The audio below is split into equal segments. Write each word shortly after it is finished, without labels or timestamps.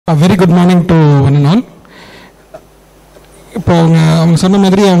A very good morning to one and all. இப்போ அவங்க சொன்ன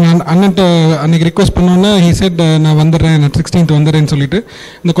மாதிரி அவங்க அண்ணன்ட்ட அன்றைக்கி ரிக்வெஸ்ட் பண்ணோன்னா he said நான் வந்துடுறேன், நான் 16th வந்துடுறேன்னு சொல்லிட்டு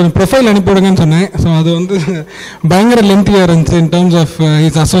இந்த கொஞ்சம் ப்ரொஃபைல் அனுப்பிவிடுங்கன்னு சொன்னேன். ஸோ அது வந்து பயங்கர லென்த்தியாக இருந்துச்சு in terms of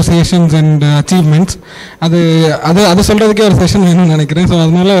his associations and achievements. அது சொல்கிறதுக்கே ஒரு செஷன் வேணும்னு நினைக்கிறேன். ஸோ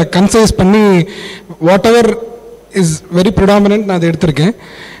அதனால் கன்சைஸ் பண்ணி what ever is very predominant நான் அதை எடுத்திருக்கேன்.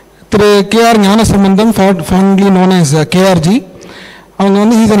 திரு KR Gnanasambandam, fondly known as KRG, அவங்க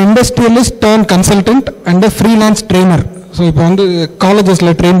வந்து he's an industrialist turn consultant and freelance trainer. So இப்போ வந்து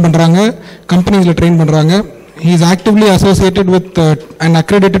காலேஜஸில் ட்ரெயின் பண்ணுறாங்க, கம்பெனிஸில் ட்ரெயின் பண்ணுறாங்க. He is actively associated with and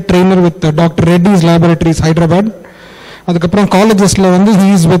accredited trainer with doctor Reddy's laboratories Hyderabad. அதுக்கப்புறம் காலேஜஸில் வந்து he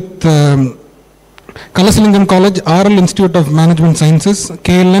is with Kalasalingam college, RL institute of management sciences,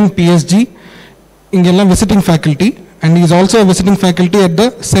 KLN, PSG, இங்கெல்லாம் visiting faculty. And he is also a visiting faculty at the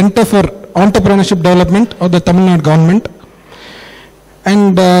Center for Entrepreneurship Development of the Tamil Nadu government.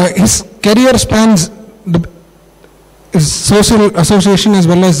 And his career spans his social association as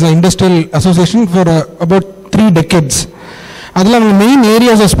well as the industrial association for about 3 decades. அதில் அவங்க main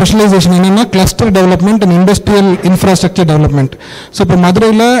areas of specialisation என்னென்னா cluster development and industrial infrastructure development. So இப்போ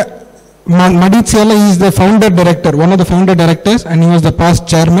மதுரையில் Maditsiyala is the founder director, one of the founder directors, and he was the past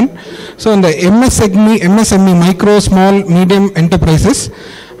chairman. So in the MSME, micro, small, medium enterprises,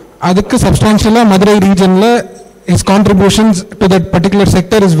 adukku substantially Madurai region la his contributions to that particular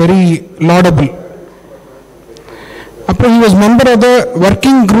sector is very laudable. Appo he was member of the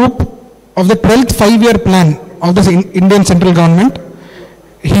working group of the 12th 5-year plan of the Indian central government.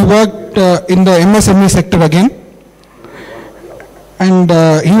 He worked in the MSME sector again. And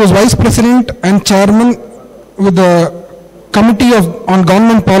he was vice president and chairman with the committee on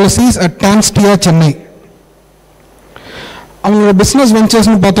government policies at TANSTIA, Chennai. Our business ventures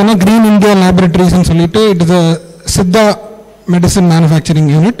nu pathona Green India Laboratories and solite, it is a Siddha medicine manufacturing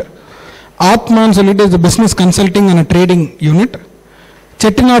unit. Atma and solite is the business consulting and a trading unit.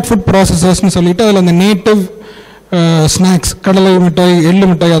 Chettinad food processors nu solite adha the native snacks, kadalai mittai, ellu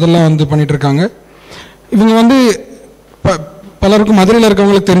mittai adella vandu pannit irukanga. Ivanga vandu பலருக்கும் மதுரையில்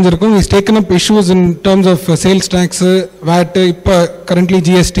இருக்கவங்களுக்கு தெரிஞ்சிருக்கும். Is taken up issues in terms of sales tax, VAT, இப்போ currently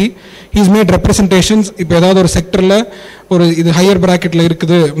GST. He's mat representations. இப்போ ஏதாவது ஒரு செக்டரில் ஒரு இது ஹையர் ப்ராக்கெட்டில்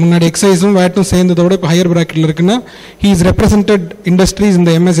இருக்குது, முன்னாடி எக்ஸைஸும் வேட்டும் சேர்ந்ததோட இப்போ ஹையர் ப்ராக்கெட்டில் இருக்குன்னா he is represented industries in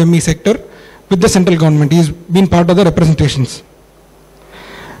the MSME sector with the central government. He is been part of the representations.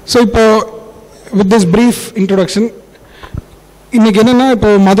 So இப்போ வித் திஸ் ப்ரீஃப் இன்ட்ரொடக்ஷன், இன்றைக்கி என்னென்னா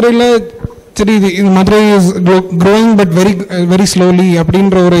இப்போ மதுரையில் சரி இது Madurai is growing but very slowly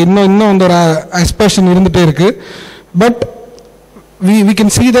அப்படின்ற ஒரு இன்னும் அந்த ஒரு அஸ்பெஷன் இருந்துகிட்டே இருக்குது. But we can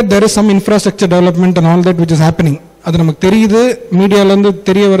see that there is some infrastructure development and all that which is happening. அது நமக்கு தெரியுது, மீடியாவிலேருந்து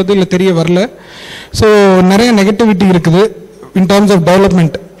தெரிய வருது இல்லை தெரிய வரல. ஸோ நிறைய நெகட்டிவிட்டி இருக்குது இன் டர்ம்ஸ் ஆஃப்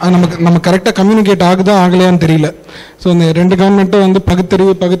டெவலப்மெண்ட். அது நம்ம கரெக்டாக கம்யூனிகேட் ஆகுதா ஆகலையான்னு தெரியல. ஸோ இந்த 2 கவர்மெண்ட்டும் வந்து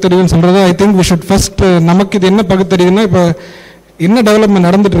பகுத்தறிவுன்னு சொல்கிறது, I think we should first நமக்கு இது என்ன பகுத்தறிவுன்னா இப்போ என்ன டெவலப்மெண்ட்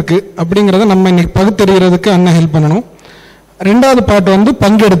நடந்துட்டு இருக்கு அப்படிங்கிறத நம்ம இன்னைக்கு பகுத்தறிகிறதுக்கு அண்ணன் ஹெல்ப் பண்ணணும். 2வது பார்ட் வந்து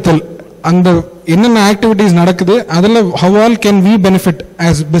பங்கெடுத்தல். அந்த என்னென்ன ஆக்டிவிட்டீஸ் நடக்குது அதில் have all can we benefit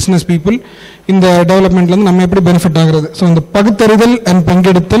as business people, இந்த டெவலப்மெண்ட்லேருந்து நம்ம எப்படி பெனிஃபிட் ஆகுறது. ஸோ இந்த பகுத்தறிதல் and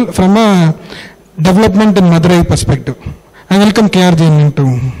பங்கெடுத்தல் from a development in Madurai perspective. I welcome KRG to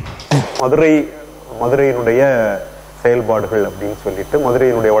மதுரையினுடைய செயல்பாடுகள் அப்படின்னு சொல்லிட்டு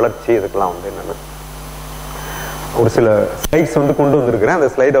மதுரையினுடைய வளர்ச்சி இதுக்கெல்லாம் வந்து என்னென்ன ஒரு சில ஸ்லைட்ஸ் வந்து கொண்டு வந்திருக்கிறேன். அந்த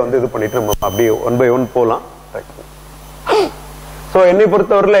ஸ்லைடை வந்து இது பண்ணிட்டு நம்ம அப்படியே 1 by 1 போகலாம். ஸோ என்னை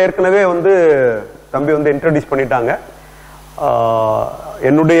பொறுத்தவரையில் ஏற்கனவே வந்து தம்பி வந்து இன்ட்ரடியூஸ் பண்ணிட்டாங்க.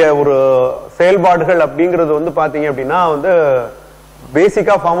 என்னுடைய ஒரு செயல்பாடுகள் அப்படிங்கிறது வந்து பார்த்தீங்க அப்படின்னா வந்து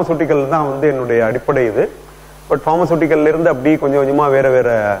பேசிக்காக ஃபார்மசூட்டிக்கல் தான் வந்து என்னுடைய அடிப்படை இது. பட் ஃபார்மசூட்டிக்கல்ல இருந்து அப்படி கொஞ்சம் கொஞ்சமாக வேற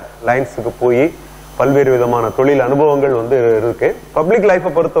லைன்ஸுக்கு போய் பல்வேறு விதமான தொழில் அனுபவங்கள் வந்து இருக்கு. பப்ளிக்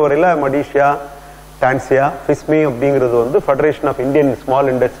லைஃப்பை பொறுத்தவரையில் மடிஷியா, டான்சியா, ஃபிஸ்மி அப்படிங்கிறது வந்து federation of Indian small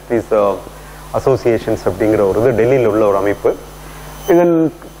industries associations அப்படிங்கிற ஒரு இது டெல்லியில் உள்ள ஒரு அமைப்பு. இதன்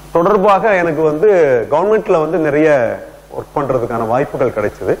தொடர்பாக எனக்கு வந்து கவர்மெண்ட்ல வந்து நிறைய ஒர்க் பண்றதுக்கான வாய்ப்புகள்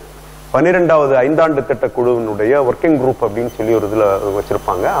கிடைச்சது. 12வது 5ஆண்டு திட்ட குழுவினுடைய ஒர்க்கிங் குரூப் அப்படின்னு சொல்லி ஒரு இதில்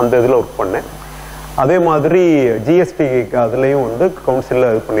வச்சிருப்பாங்க, அந்த இதில் ஒர்க் பண்ணேன். அதே மாதிரி GST அதுலேயும் வந்து கவுன்சிலில்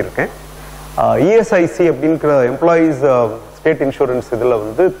இது பண்ணியிருக்கேன். ESIC அப்படிங்கிற எம்ப்ளாயீஸ் ஸ்டேட் இன்சூரன்ஸ் இதில்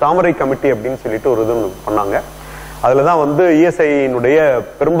வந்து தாமரை கமிட்டி அப்படின்னு சொல்லிட்டு ஒரு இது பண்ணாங்க. அதில் தான் வந்து ESIனுடைய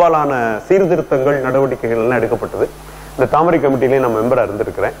பெரும்பாலான சீர்திருத்தங்கள் நடவடிக்கைகள் எல்லாம் எடுக்கப்பட்டது. இந்த தாமரை கமிட்டிலேயே நான் மெம்பராக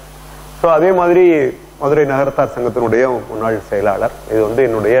இருந்திருக்கிறேன். ஸோ அதே மாதிரி மதுரை நகரத்தார் சங்கத்தினுடைய முன்னாள் செயலாளர். இது வந்து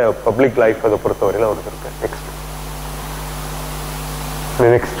என்னுடைய பப்ளிக் லைஃப் அதை பொறுத்தவரையில் ஒரு இருக்கு.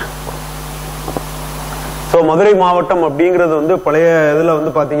 நெக்ஸ்ட் ஸோ மதுரை மாவட்டம் அப்படிங்கிறது வந்து பழைய இதில்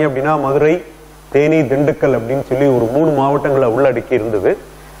வந்து பார்த்தீங்க அப்படின்னா மதுரை, தேனி, திண்டுக்கல் அப்படின்னு சொல்லி ஒரு 3 மாவட்டங்களை உள்ளடக்கி இருந்தது.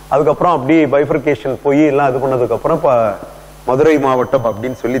 அதுக்கப்புறம் அப்படி பைஃபர்கேஷன் போய் எல்லாம் இது பண்ணதுக்கப்புறம் இப்போ மதுரை மாவட்டம்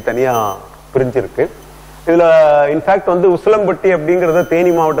அப்படின்னு சொல்லி தனியாக பிரிஞ்சிருக்கு. இதில் இன்ஃபேக்ட் வந்து உசிலம்பட்டி அப்படிங்கிறத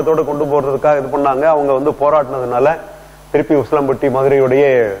தேனி மாவட்டத்தோடு கொண்டு போகிறதுக்காக இது பண்ணாங்க. அவங்க வந்து போராட்டினதுனால திருப்பி உசிலம்பட்டி மதுரையோடைய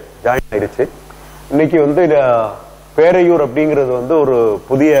ஜாயின் ஆயிடுச்சு. இன்னைக்கு வந்து பேரையூர் அப்படிங்கிறது வந்து ஒரு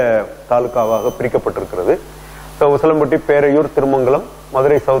புதிய தாலுக்காவாக பிரிக்கப்பட்டிருக்கிறது. So Usilampatti, Peraiyur, Thirumangalam,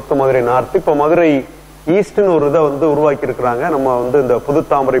 Madurai south, Madurai north, இப்போ மதுரை ஈஸ்ட்னு ஒரு இதை வந்து உருவாக்கி இருக்கிறாங்க. நம்ம வந்து இந்த புது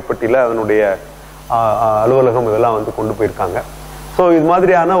தாமரைப்பட்டியில் அதனுடைய அலுவலகம் இதெல்லாம் வந்து கொண்டு போயிருக்காங்க. ஸோ இது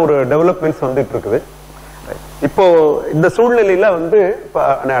மாதிரியான ஒரு டெவலப்மெண்ட்ஸ் வந்துட்டு இருக்குது. இப்போ இந்த சூழ்நிலையில வந்து இப்போ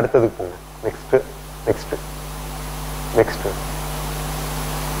அடுத்ததுக்கு போங்க. நெக்ஸ்ட் நெக்ஸ்ட் நெக்ஸ்ட்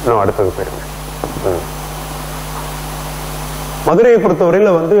இன்னும் அடுத்தது போயிருங்க. மதுரையை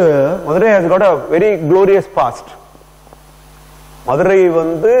பொறுத்தவரையில வந்து Madurai has got a very glorious past. Madurai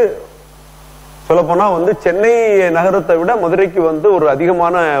வந்து சொல்ல போனா வந்து சென்னை நகரத்தை விட மதுரைக்கு வந்து ஒரு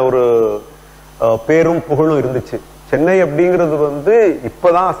அதிகமான ஒரு பேரும் புகழும் இருந்துச்சு. சென்னை அப்படிங்கிறது வந்து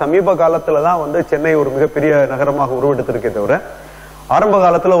இப்பதான் சமீப காலத்துல தான் வந்து சென்னை ஒரு மிகப்பெரிய நகரமாக உருவெடுத்திருக்கே தவிர ஆரம்ப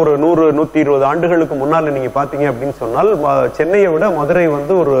காலத்துல ஒரு 100-120 ஆண்டுகளுக்கு முன்னால நீங்க பாத்தீங்க அப்படின்னு சொன்னால் சென்னையை விட மதுரை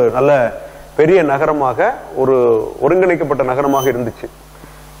வந்து ஒரு நல்ல பெரிய நகரமாக, ஒரு ஒருங்கிணைக்கப்பட்ட நகரமாக இருந்துச்சு.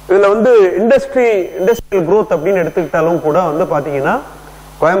 இதுல வந்து இண்டஸ்ட்ரியல் குரோத் அப்படின்னு எடுத்துக்கிட்டாலும் கூட வந்து பாத்தீங்கன்னா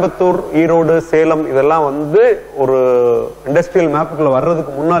கோயம்புத்தூர், ஈரோடு, சேலம் இதெல்லாம் வந்து ஒரு இண்டஸ்ட்ரியல் மேப்புக்குள்ள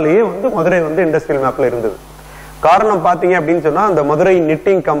வர்றதுக்கு முன்னாலேயே வந்து மதுரை வந்து இண்டஸ்ட்ரியல் மேப்ல இருந்தது. காரணம் பாத்தீங்க அப்படின்னு சொன்னா அந்த மதுரை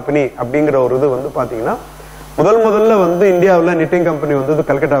நிட்டிங் கம்பெனி அப்படிங்கிற ஒரு இது வந்து பாத்தீங்கன்னா முதல்ல வந்து இந்தியாவில் நிட்டிங் கம்பெனி வந்தது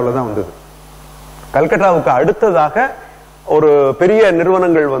கல்கட்டாவில் தான் வந்தது. கல்கட்டாவுக்கு அடுத்ததாக ஒரு பெரிய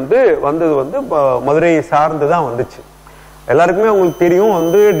நிறுவனங்கள் வந்து வந்தது வந்து மதுரையை சார்ந்து தான் வந்துச்சு. எல்லாருக்குமே உங்களுக்கு தெரியும்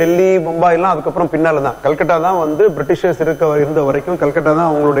வந்து டெல்லி, மும்பை எல்லாம் அதுக்கப்புறம் பின்னால தான். கல்கட்டா தான் வந்து பிரிட்டிஷர்ஸ் இருந்த வரைக்கும் கல்கட்டா தான்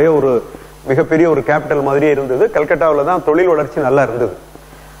அவங்களுடைய ஒரு மிகப்பெரிய ஒரு கேபிட்டல் மாதிரியே இருந்தது. கல்கட்டாவில் தான் தொழில் வளர்ச்சி நல்லா இருந்தது.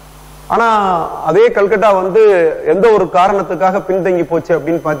 ஆனா அதே கல்கட்டா வந்து எந்த ஒரு காரணத்துக்காக பின்தங்கி போச்சு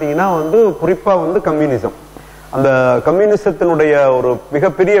அப்படின்னு பாத்தீங்கன்னா வந்து குறிப்பா வந்து கம்யூனிசம். அந்த கம்யூனிசத்தினுடைய ஒரு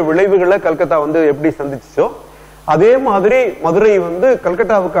மிகப்பெரிய விளைவுகளை கல்கத்தா வந்து எப்படி சந்திச்சோ அதே மாதிரி மதுரை வந்து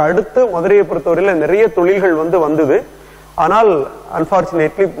கல்கட்டாவுக்கு அடுத்து மதுரையை பொறுத்தவரையில நிறைய தொழில்கள் வந்து வந்தது. ஆனால்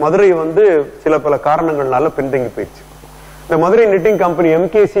அன்பார்ச்சுனேட்லி மதுரை வந்து சில பல காரணங்கள்னால பின்தங்கி போயிடுச்சு. இந்த மதுரை நிட்டிங் கம்பெனி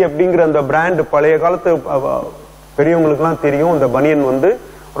MKC அப்படிங்கிற அந்த பிராண்ட் பழைய காலத்து பெரியவங்களுக்கு எல்லாம் தெரியும். இந்த பனியன் வந்து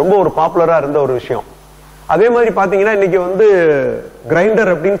ரொம்ப ஒரு பாப்புலரா இருந்த ஒரு விஷயம். அதே மாதிரி பாத்தீங்கன்னா இன்னைக்கு வந்து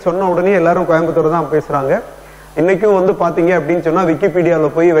கிரைண்டர் அப்படின்னு சொன்ன உடனே எல்லாரும் கோயம்புத்தூர் தான் பேசுறாங்க. இன்னைக்கும் வந்து பாத்தீங்க அப்படின்னு சொன்னா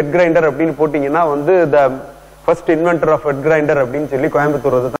விக்கிபீடியாவில் போய் வெட் கிரைண்டர் அப்படின்னு போட்டீங்கன்னா வந்து the first inventor of wet grinder அப்படின்னு சொல்லி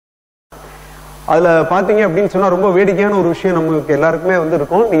கோயம்புத்தூர் தான். அதுல பாத்தீங்க அப்படின்னு சொன்னா ரொம்ப வேடிக்கையான ஒரு விஷயம் நமக்கு எல்லாருக்குமே வந்து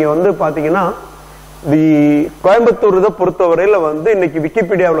இருக்கும். நீங்க வந்து பாத்தீங்கன்னா கோயம்புத்தூர் இதை பொறுத்தவரையில வந்து இன்னைக்கு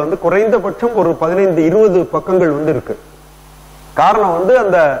விக்கிபீடியாவில் வந்து குறைந்தபட்சம் ஒரு 15-20 பக்கங்கள் வந்து இருக்கு. காரணம் வந்து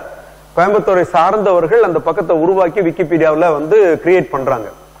அந்த கோயம்புத்தூரை சார்ந்தவர்கள் அந்த பக்கத்தை உருவாக்கி விக்கிபீடியாவில் வந்து கிரியேட் பண்றாங்க.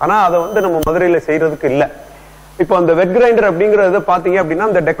 ஆனா அதை வந்து நம்ம மதுரையில செய்யறதுக்கு இல்லை. இப்போ அந்த வெட் கிரைண்டர் அப்படிங்கறத பாத்தீங்க அப்படின்னா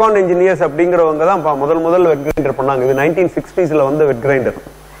இந்த டெக்கான் இன்ஜினியர்ஸ் அப்படிங்கிறவங்க தான் முதல் வெட் கிரைண்டர் பண்ணாங்க. இது 1960s வந்து வெட் கிரைண்டர்.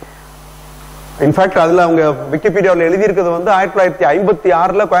 இன்ஃபேக்ட் அதுல அவங்க விக்கிபீடியாவில் எழுதியிருக்கிறது வந்து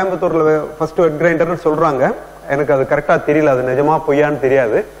 1956 கோயம்புத்தூர்ல ஃபர்ஸ்ட் வெட் கிரைண்டர்னு சொல்றாங்க. எனக்கு அது கரெக்டா தெரியல, அது நிஜமா பொய்யான்னு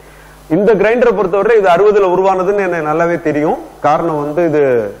தெரியாது. இந்த கிரைண்டரை பொறுத்தவரை இது 60ல உருவானதுன்னு எனக்கு நல்லாவே தெரியும். காரணம் வந்து இது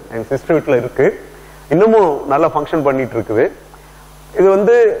எங்க சிஸ்டர் வீட்டுல இருக்கு, இன்னமும் நல்லா ஃபங்க்ஷன் பண்ணிட்டு இருக்குது. இது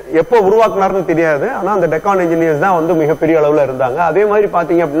வந்து எப்போ உருவாக்குனாருன்னு தெரியாது. ஆனா அந்த டெக்கான் இன்ஜினியர்ஸ் தான் வந்து மிகப்பெரிய அளவுல இருந்தாங்க. அதே மாதிரி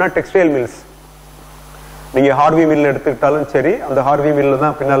பாத்தீங்க அப்படின்னா டெக்ஸ்டைல் மில்ஸ், நீங்க ஹார்வி மில் எடுத்துக்கிட்டாலும் சரி, அந்த ஹார்வி மில்ல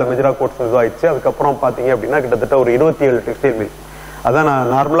தான் பின்னால மெஜரா கோட்ஸ் இதுவாயிடுச்சு. அதுக்கப்புறம் பாத்தீங்க அப்படின்னா கிட்டத்தட்ட ஒரு 27 டெக்ஸ்டைல் மில். அதான்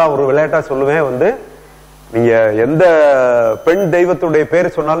நான் நார்மலா ஒரு விளையாட்டா சொல்லுவேன் வந்து நீங்க எந்த பெண் தெய்வத்துடைய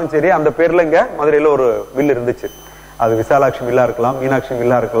பேர் சொன்னாலும் சரி அந்த பேர்ல இங்க மதுரையில ஒரு மில் இருந்துச்சு. அது விசாலாட்சி மில்லா இருக்கலாம், மீனாட்சி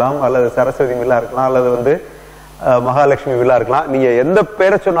மில்லா இருக்கலாம், அல்லது சரஸ்வதி மில்லா இருக்கலாம், அல்லது வந்து மகாலட்சுமி மில்லா இருக்கலாம். நீங்க எந்த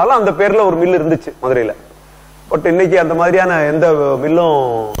பேரை சொன்னாலும் அந்த பேர்ல ஒரு மில் இருந்துச்சு மதுரையில. பட் இன்னைக்கு அந்த மாதிரியான எந்த மில்லும்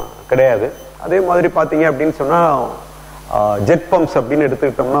கிடையாது. அதே மாதிரி பாத்தீங்க அப்படின்னு சொன்னா ஜெட் பம்ப்ஸ் அப்படின்னு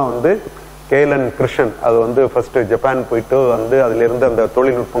எடுத்துக்கிட்டோம்னா வந்து கேஎல்என் கிருஷ்ணன் அது வந்து ஃபர்ஸ்ட் ஜப்பான் போயிட்டு வந்து அதுல இருந்து அந்த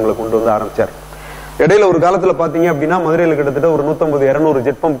தொழில்நுட்பங்களை கொண்டு வந்து ஆரம்பிச்சார். இடையில ஒரு காலத்துல பாத்தீங்க அப்படின்னா மதுரையில கிட்டத்தட்ட ஒரு 150-200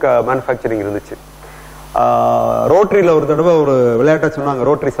 ஜெட் பம்ப் மேனுஃபேக்சரிங் இருந்துச்சு. ரோட்டரியில ஒரு தடவை ஒரு விளையாட்டா சொன்னாங்க,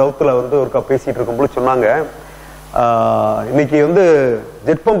 ரோட்டரி சவுத்துல வந்து ஒரு பேசிட்டு இருக்கும்போது சொன்னாங்க, இன்னைக்கு வந்து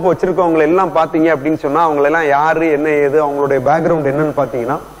ஜெட் பம்ப் வச்சிருக்கவங்க எல்லாம் பாத்தீங்க அப்படின்னு சொன்னா அவங்க எல்லாம் யாரு என்ன ஏது அவங்களுடைய பேக்ரவுண்ட் என்னன்னு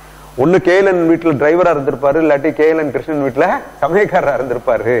பாத்தீங்கன்னா ஒண்ணு கேஎல்என் வீட்டுல டிரைவரா இருந்திருப்பாரு, இல்லாட்டி கேஎல்என் கிருஷ்ணன் வீட்டுல சமயக்காரரா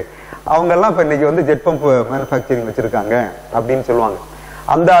இருந்திருப்பாரு. அவங்க எல்லாம் இப்ப இன்னைக்கு வந்து ஜெட் பம்ப் மேனுஃபேக்சரிங் வச்சிருக்காங்க அப்படின்னு சொல்லுவாங்க.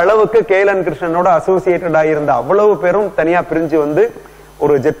 அந்த அளவுக்கு கேஎல்என் கிருஷ்ணனோட அசோசியேட்டட் ஆகியிருந்த அவ்வளவு பேரும் தனியா பிரிஞ்சு வந்து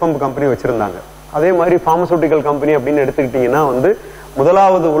ஒரு ஜெட் பம்ப் கம்பெனி வச்சிருந்தாங்க. அதே மாதிரி பார்மசூட்டிக்கல் கம்பெனி அப்படின்னு எடுத்துக்கிட்டீங்கன்னா வந்து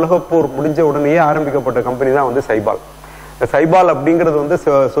முதலாவது உலகப்போர் முடிஞ்ச உடனேயே ஆரம்பிக்கப்பட்ட கம்பெனி தான் வந்து சைபால். சைபால் அப்படிங்கிறது வந்து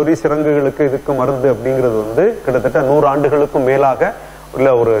சொறி சிறங்குகளுக்கு இதுக்கு மருந்து அப்படிங்கிறது வந்து கிட்டத்தட்ட 100 ஆண்டுகளுக்கும் மேலாக உள்ள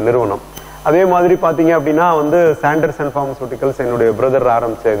ஒரு நிறுவனம். அதே மாதிரி பாத்தீங்க அப்படின்னா வந்து சாண்டர்ஸ் அண்ட் பார்மசூட்டிக்கல்ஸ் என்னுடைய பிரதர்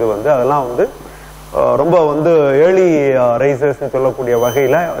ஆரம்பிச்ச இது வந்து அதெல்லாம் வந்து ரொம்ப வந்து ஏர்லி ரைசர்ஸ் சொல்லக்கூடிய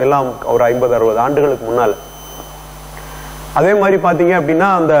வகையில எல்லாம் ஒரு 50-60 ஆண்டுகளுக்கு முன்னால். அதே மாதிரி பாத்தீங்க அப்படின்னா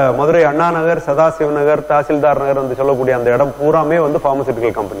அந்த மதுரை அண்ணா நகர், சதாசிவ நகர், தாசில்தார் நகர் வந்து சொல்லக்கூடிய அந்த இடம் பூராமே வந்து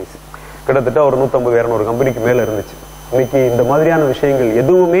பார்மசூட்டிக்கல் கம்பெனிஸ் கிட்டத்தட்ட ஒரு 150-200 கம்பெனிக்கு மேல இருந்துச்சு. இன்னைக்கு இந்த மாதிரியான விஷயங்கள்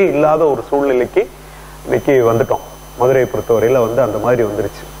எதுவுமே இல்லாத ஒரு சூழ்நிலைக்கு இன்னைக்கு வந்துட்டோம். மதுரையை பொறுத்தவரையில வந்து அந்த மாதிரி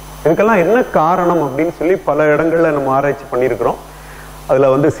வந்துருச்சு. இதுக்கெல்லாம் என்ன காரணம் அப்படின்னு சொல்லி பல இடங்கள்ல நம்ம ஆராய்ச்சி பண்ணியிருக்கிறோம். அதுல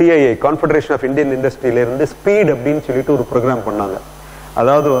வந்து சிஐஏ கான்ஃபெடரேஷன் ஆஃப் இந்தியன் இண்டஸ்ட்ரியில இருந்து ஸ்பீட் அப்படின்னு சொல்லிட்டு ஒரு ப்ரோக்ராம் பண்ணாங்க.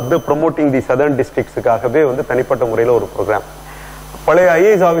 அதாவது வந்து ப்ரொமோட்டிங் தி சதர்ன் டிஸ்ட்ரிக்ட்ஸுக்காகவே வந்து தனிப்பட்ட முறையில் ஒரு ப்ரோக்ராம். பழைய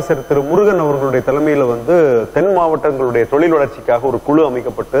ஐஏஎஸ் ஆஃபீஸர் திரு முருகன் அவர்களுடைய தலைமையில் வந்து தென் மாவட்டங்களுடைய தொழில் வளர்ச்சிக்காக ஒரு குழு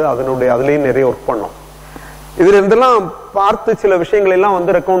அமைக்கப்பட்டு அதுலேயும் நிறைய ஒர்க் பண்ணோம். இதுல இருந்தெல்லாம் பார்த்து சில விஷயங்கள் எல்லாம்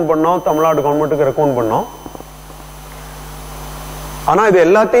வந்து ரெக்கமெண்ட் பண்ணோம், தமிழ்நாடு கவர்மெண்ட்டுக்கு ரெக்கமெண்ட் பண்ணோம். ஆனா இது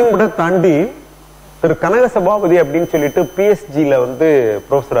எல்லாத்தையும் விட தாண்டி திரு கனகசபாபதி அப்படின்னு சொல்லிட்டு பிஎஸ்ஜில வந்து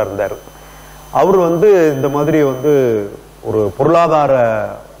ப்ரொஃபஸரா இருந்தார். அவர் வந்து இந்த மாதிரி வந்து ஒரு பொருளாதார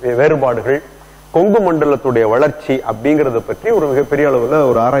வேறுபாடுகள், கொங்கு மண்டலத்துடைய வளர்ச்சி அப்படிங்கறத பற்றி ஒரு மிகப்பெரிய அளவுல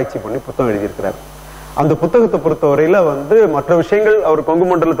ஒரு ஆராய்ச்சி பண்ணி புத்தகம் எழுதியிருக்கிறார். அந்த புத்தகத்தை பொறுத்தவரையில வந்து மற்ற விஷயங்கள் அவர் கொங்கு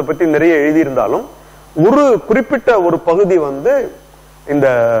மண்டலத்தை பற்றி நிறைய எழுதியிருந்தாலும் ஒரு குறிப்பிட்ட ஒரு பகுதி வந்து இந்த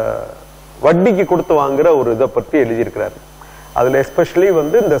வட்டிக்கு கொடுத்து வாங்குற ஒரு இதை பற்றி எழுதியிருக்கிறார். அதுல எஸ்பெஷலி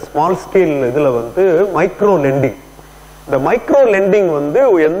வந்து இந்த ஸ்மால் ஸ்கேல் இதுல வந்து மைக்ரோ லெண்டிங். இந்த மைக்ரோ லெண்டிங் வந்து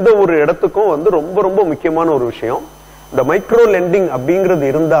எந்த ஒரு இடத்துக்கும் வந்து ரொம்ப ரொம்ப முக்கியமான ஒரு விஷயம். இந்த மைக்ரோ லெண்டிங் அப்படிங்கிறது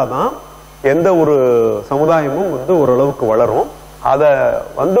இருந்தாதான் எந்த ஒரு சமுதாயமும் வந்து ஓரளவுக்கு வளரும். அதை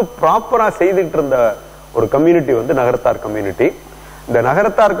வந்து ப்ராப்பரா செய்துட்டு இருந்த ஒரு கம்யூனிட்டி வந்து நகரத்தார் கம்யூனிட்டி. இந்த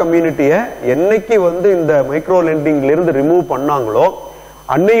நகரத்தார் கம்யூனிட்டியை என்னைக்கு வந்து இந்த மைக்ரோ லெண்டிங்ல இருந்து ரிமூவ் பண்ணாங்களோ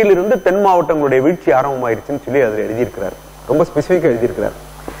அன்னையிலிருந்து தென் மாவட்டங்களுடைய வீழ்ச்சி ஆரம்பமாயிருச்சுன்னு சொல்லி அதில் எழுதியிருக்கிறார். ரொம்ப ஸ்பெசிஃபிக்கா எழுதியிருக்கிறார்.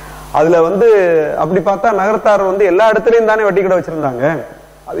 அதுல வந்து அப்படி பார்த்தா நகரத்தார் வந்து எல்லா இடத்துலயும் தானே வட்டி கடை வச்சிருந்தாங்க,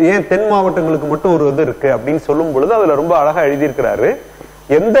 அது ஏன் தென் மாவட்டங்களுக்கு மட்டும் ஒரு இது இருக்கு அப்படின்னு சொல்லும் பொழுது அதுல ரொம்ப அழகா எழுதியிருக்கிறாரு.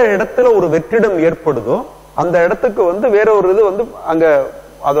 எந்த இடத்துல ஒரு வெற்றிடம் ஏற்படுதோ அந்த இடத்துக்கு வந்து வேற ஒரு இது வந்து அங்க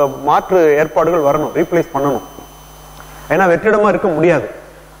அத மாற்று ஏற்பாடுகள் வரணும், ரீப்ளேஸ் பண்ணணும். ஏன்னா வெற்றிடமா இருக்க முடியாது.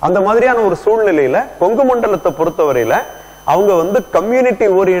 அந்த மாதிரியான ஒரு சூழ்நிலையில கொங்கு மண்டலத்தை பொறுத்தவரையில அவங்க வந்து கம்யூனிட்டி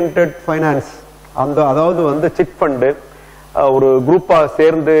ஓரியன்டட் ஃபைனான்ஸ், அந்த அதாவது வந்து சிட் ஃபண்டு, ஒரு குரூப்பா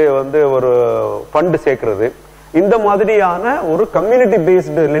சேர்ந்து வந்து ஒரு ஃபண்ட் சேர்க்கிறது, இந்த மாதிரியான ஒரு கம்யூனிட்டி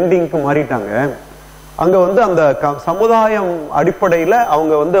பேஸ்டு லெண்டிங்க்கு மாறிட்டாங்க. அங்க வந்து அந்த சமுதாயம் அடிப்படையில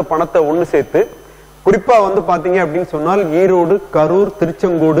அவங்க வந்து பணத்தை ஒண்ணு சேர்த்து, குறிப்பா வந்து பாத்தீங்க அப்படின்னு சொன்னால் ஈரோடு, கரூர்,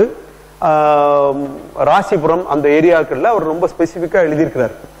 திருச்செங்கோடு, ராசிபுரம் அந்த ஏரியாக்கள்ல அவர் ரொம்ப ஸ்பெசிபிக்கா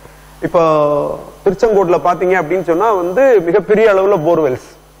எழுதியிருக்கிறார். இப்போ திருச்செங்கோடுல பாத்தீங்க அப்படின்னு சொன்னா வந்து மிகப்பெரிய அளவுல போர்வெல்ஸ்,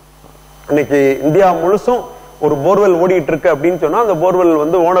 இன்னைக்கு இந்தியா முழுசும் ஒரு போர்வெல் ஓடிட்டு இருக்கு அப்படின்னு சொன்னா அந்த போர்வெல்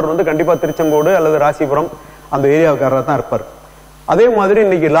வந்து ஓனர் வந்து கண்டிப்பா திருச்செங்கோடு அல்லது ராசிபுரம் அந்த ஏரியாவுக்காரர் தான் இருப்பார். அதே மாதிரி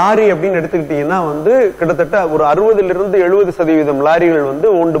இன்னைக்கு லாரி அப்படின்னு எடுத்துக்கிட்டீங்கன்னா வந்து கிட்டத்தட்ட ஒரு 60-70% லாரிகள் வந்து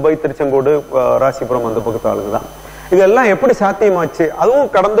ஓண்டு பை திருச்செங்கோடு, ராசிபுரம் அந்த பக்கத்து ஆளுங்க தான். இதெல்லாம் எப்படி சாத்தியமாச்சு? அதுவும்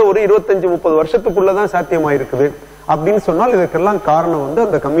கடந்த ஒரு 25-30 வருஷத்துக்குள்ளதான் சாத்தியமாயிருக்குது அப்படின்னு சொன்னால் இதுக்கெல்லாம் காரணம் வந்து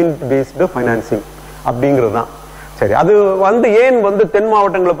அந்த கம்யூனிட்டி பேஸ்டு ஃபைனான்சிங் அப்படிங்கிறது தான். சரி, அது வந்து ஏன் வந்து தென்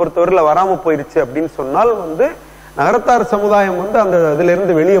மாவட்டங்களை பொறுத்தவரையில வராம போயிருச்சு அப்படின்னு சொன்னால் வந்து நகரத்தார் சமுதாயம் வந்து அந்த இதுல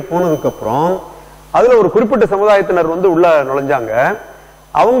இருந்து வெளியே போனதுக்கு அப்புறம் அதுல ஒரு குறிப்பிட்ட சமுதாயத்தினர் வந்து உள்ள நுழைஞ்சாங்க.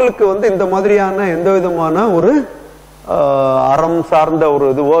 அவங்களுக்கு வந்து இந்த மாதிரியான எந்த விதமான ஒரு அறம் சார்ந்த ஒரு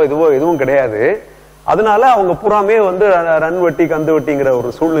இதுவோ எதுவும் கிடையாது. அதனால அவங்க பூராமே வந்து ரன் வட்டி கந்து வட்டிங்கிற ஒரு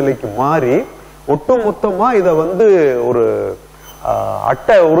சூழ்நிலைக்கு மாறி ஒட்டு மொத்தமா இதை வந்து ஒரு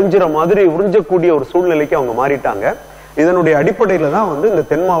அட்டை உறிஞ்சுற மாதிரி உறிஞ்சக்கூடிய ஒரு சூழ்நிலைக்கு அவங்க மாறிட்டாங்க. இதனுடைய அடிப்படையில தான் வந்து இந்த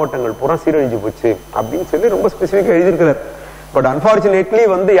தென் மாவட்டங்கள் பூரா சீரழிஞ்சு போச்சு அப்படின்னு சொல்லி ரொம்ப ஸ்பெசிபிக்கா எழுதியிருக்கிறார். பட் அன்பார்ச்சுனேட்லி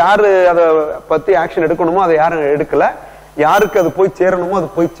வந்து யாரு அதை பத்தி ஆக்ஷன் எடுக்கணுமோ அதை யாரும் எடுக்கல, யாருக்கு அது போய் சேரணுமோ அது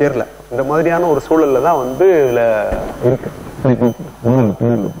போய் சேரல. இந்த மாதிரியான ஒரு சூழல்ல தான் வந்து இதுல இருக்கு.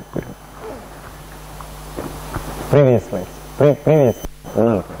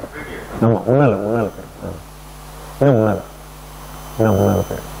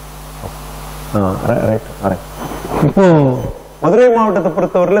 இப்போ மதுரை மாவட்டத்தை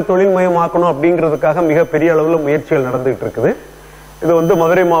பொறுத்தவரையில தொழில் மயமாக்கணும் அப்படிங்கிறதுக்காக மிகப்பெரிய அளவுல முயற்சிகள் நடந்துகிட்டு இருக்குது. இது வந்து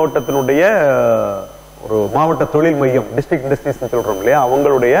மதுரை மாவட்டத்தினுடைய ஒரு மாவட்ட தொழில் மையம், டிஸ்ட்ரிக்ட் இண்டஸ்ட்ரீஸ் சொல்றோம் இல்லையா,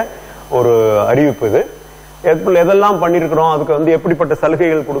 அவங்களுடைய ஒரு அறிவிப்பு இது. எதெல்லாம் பண்ணியிருக்கிறோம், அதுக்கு வந்து எப்படிப்பட்ட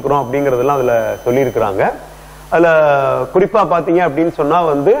சலுகைகள் கொடுக்குறோம் அப்படிங்கறதெல்லாம் அதுல சொல்லியிருக்கிறாங்க. அதுல குறிப்பா பாத்தீங்க அப்படின்னு சொன்னா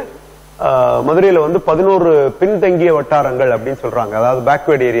வந்து மதுரையில வந்து 11 பின்தங்கிய வட்டாரங்கள் அப்படின்னு சொல்றாங்க. அதாவது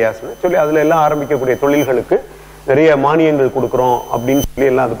பேக்வேர்ட் ஏரியாஸ் சொல்லி அதுல எல்லாம் ஆரம்பிக்கக்கூடிய தொழில்களுக்கு நிறைய மானியங்கள் கொடுக்குறோம் அப்படின்னு சொல்லி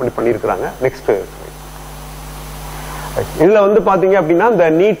எல்லாம் அது பண்ணியிருக்கிறாங்க. நெக்ஸ்ட் இதுல வந்து பாத்தீங்க அப்படின்னா இந்த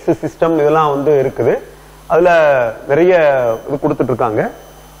நீட்ஸ் சிஸ்டம் இதெல்லாம் வந்து இருக்குது. அதுல நிறைய இது கொடுத்துட்டு இருக்காங்க.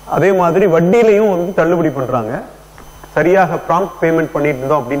 அதே மாதிரி வட்டியிலையும் வந்து தள்ளுபடி பண்றாங்க. சரியாக ப்ராம்ப்ட் பேமெண்ட் பண்ணிட்டு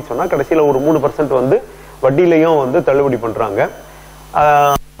இருந்தோம் அப்படின்னு சொன்னா கடைசியில ஒரு 3% வந்து வட்டியிலையும் வந்து தள்ளுபடி பண்றாங்க.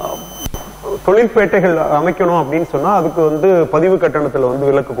 தொழிற்பேட்டைகள் அமைக்கணும் அப்படின்னு சொன்னா அதுக்கு வந்து பதிவு கட்டணத்துல வந்து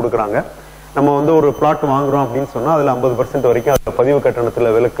விலக்கு கொடுக்குறாங்க. நம்ம வந்து ஒரு பிளாட் வாங்குறோம் அப்படின்னு சொன்னா அதுல 50% வரைக்கும் அதுல பதிவு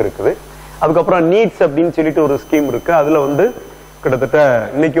கட்டணத்துல விலக்கு இருக்குது. அதுக்கப்புறம் நீட்ஸ் அப்படின்னு சொல்லிட்டு ஒரு ஸ்கீம் இருக்கு. அதுல வந்து கிட்டத்தட்ட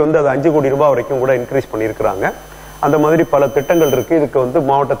இன்னைக்கு வந்து அது 5 கோடி ரூபாய் வரைக்கும் கூட இன்க்ரீஸ் பண்ணியிருக்கிறாங்க. அந்த மாதிரி பல திட்டங்கள் இருக்கு. இதுக்கு வந்து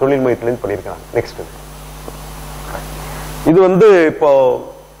மாவட்ட தொழில் மையத்திலிருந்து பண்ணியிருக்காங்க. நெக்ஸ்ட் இது வந்து இப்போ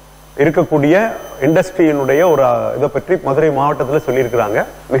இருக்கக்கூடிய இண்டஸ்ட்ரியினுடைய ஒரு இதை பற்றி மதுரை மாவட்டத்தில் சொல்லியிருக்கிறாங்க.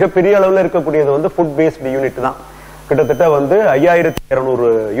 மிகப்பெரிய அளவில் இருக்கக்கூடியது வந்து ஃபுட் பேஸ்டு யூனிட் தான். கிட்டத்தட்ட வந்து 5200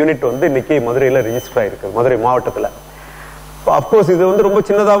 யூனிட் வந்து இன்னைக்கு மதுரையில் ரெஜிஸ்டர் ஆயிருக்கு மதுரை மாவட்டத்தில். அப்கோர்ஸ் இது வந்து ரொம்ப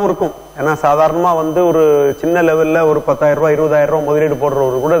சின்னதாகவும் இருக்கும். ஏன்னா சாதாரணமா வந்து ஒரு சின்ன லெவல்ல ஒரு 10,000 ரூபாய் 20,000 ரூபாய் முதலீடு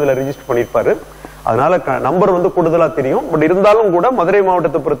போடுறவரு கூட இதுல ரெஜிஸ்டர் பண்ணிருப்பாரு. அதனால நம்பர் வந்து கூடுதலா தெரியும். பட் இருந்தாலும் கூட மதுரை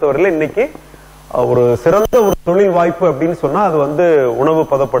மாவட்டத்தை பொறுத்தவரையில இன்னைக்கு ஒரு சிறந்த ஒரு தொழில் வாய்ப்பு அப்படின்னு சொன்னா அது வந்து உணவு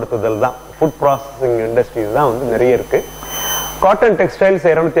பதப்படுத்துதல் தான். ஃபுட் ப்ராசஸிங் இண்டஸ்ட்ரீஸ் தான் வந்து நிறைய இருக்கு. காட்டன் டெக்ஸ்டைல்ஸ்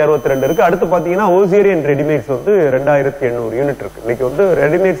 262 இருக்கு. அடுத்து பாத்தீங்கன்னா ஹோசியரி அண்ட் ரெடிமேட்ஸ் வந்து 2800 யூனிட் இருக்கு. இன்னைக்கு வந்து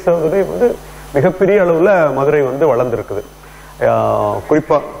ரெடிமேட்ஸ் வந்து மிகப்பெரிய அளவுல மதுரை வந்து வளர்ந்துருக்குது.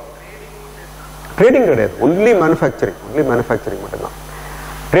 குறிப்பா ட்ரேடிங் கிடையாது, ஒன்லி மேனுஃபேக்சரிங் மட்டும்தான்.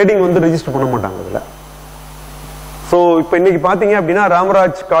 ட்ரேடிங் வந்து ரெஜிஸ்டர் பண்ண மாட்டாங்க இதுல. ஸோ இப்போ இன்னைக்கு பாத்தீங்க அப்படின்னா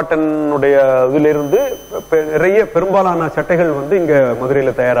ராமராஜ் காட்டனுடைய இதுல இருந்து நிறைய பெரும்பாலான சட்டைகள் வந்து இங்க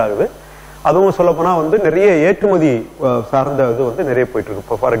மதுரையில தயாராகுது. அதுவும் சொல்ல போனா வந்து நிறைய ஏற்றுமதி சார்ந்த இது வந்து நிறைய போயிட்டு இருக்கு.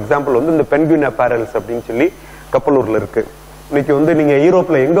 இப்போ ஃபார் எக்ஸாம்பிள் வந்து இந்த பென்குயின் அப்பேரல்ஸ் அப்படின்னு சொல்லி கப்பலூர்ல இருக்கு. இன்னைக்கு வந்து நீங்க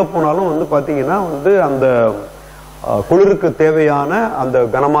யூரோப்ல எங்க போனாலும் வந்து பாத்தீங்கன்னா வந்து அந்த குளிருக்கு தேவையான அந்த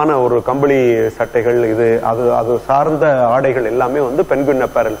கனமான ஒரு கம்பளி சட்டைகள் இது அது சார்ந்த ஆடைகள் எல்லாமே வந்து பென்குயின்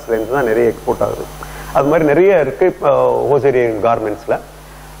அப்பேரல்ஸ்ல இருந்து தான் நிறைய எக்ஸ்போர்ட் ஆகுது. அது மாதிரி நிறைய இருக்கு ஹோசேரி கார்மெண்ட்ஸ்ல.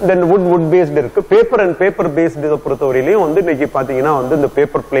 தென் வுட் பேஸ்டு இருக்கு. பேப்பர் அண்ட் பேப்பர் பேஸ்டு இதை பொறுத்தவரையிலையும் வந்து இன்னைக்கு பாத்தீங்கன்னா வந்து இந்த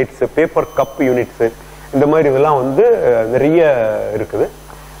paper plates, paper cup units, இந்த மாதிரி இதெல்லாம் வந்து நிறைய இருக்குது.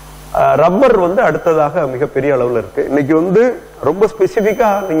 ரப்பர் வந்து அடுத்ததாக மிகப்பெரிய அளவுல இருக்கு. இன்னைக்கு வந்து ரொம்ப ஸ்பெசிபிக்கா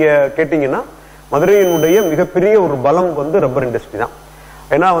நீங்க கேட்டீங்கன்னா மதுரையினுடைய மிகப்பெரிய ஒரு பலம் வந்து ரப்பர் இண்டஸ்ட்ரி தான்.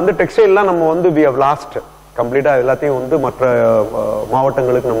 ஏன்னா வந்து டெக்ஸ்டைல்லாம் நம்ம வந்து வி ஹவ் லாஸ்ட் கம்ப்ளீட்டா எல்லாத்தையும் வந்து மற்ற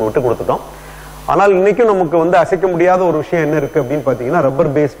மாவட்டங்களுக்கு நம்ம விட்டு கொடுத்துட்டோம். ஆனால் இன்னைக்கும் நமக்கு வந்து அசைக்க முடியாத ஒரு விஷயம் என்ன இருக்கு அப்படின்னு பாத்தீங்கன்னா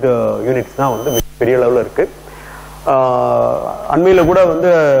ரப்பர் பேஸ்டு யூனிட்ஸ் தான் வந்து பெரிய அளவுல இருக்கு. அண்மையில கூட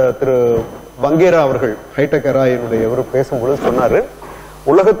வந்து திரு பங்கேரா அவர்கள் ஹைடெக் அராயினுடைய இவர் பேசும்பொழுது சொன்னாரு,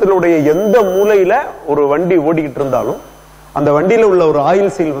 உலகத்தினுடைய எந்த மூலையில ஒரு வண்டி ஓடிக்கிட்டு இருந்தாலும் அந்த வண்டியில உள்ள ஒரு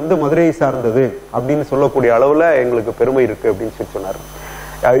ஆயில் சீல் வந்து மதுரையை சார்ந்தது அப்படின்னு சொல்லக்கூடிய அளவுல எங்களுக்கு பெருமை இருக்கு அப்படின்னு சொல்லி சொன்னாரு.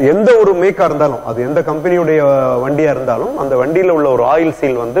 எந்த ஒரு மேக்கா இருந்தாலும், அது எந்த கம்பெனியுடைய வண்டியா இருந்தாலும் அந்த வண்டியில உள்ள ஒரு ஆயில்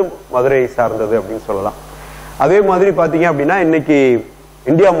சீல் வந்து மதுரையை சார்ந்தது அப்படின்னு சொல்லலாம். அதே மாதிரி பாத்தீங்க அப்படின்னா இன்னைக்கு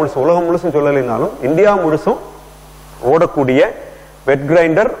இந்தியா முழுசும், உலகம் முழுசும் சொல்லலைனாலும் இந்தியா முழுசும் ஓடக்கூடிய வெட்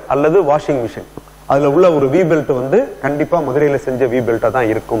கிரைண்டர் அல்லது வாஷிங் மிஷின், அதுல உள்ள ஒரு வி பெல்ட் வந்து கண்டிப்பா மதுரையில செஞ்ச வி பெல்ட்டா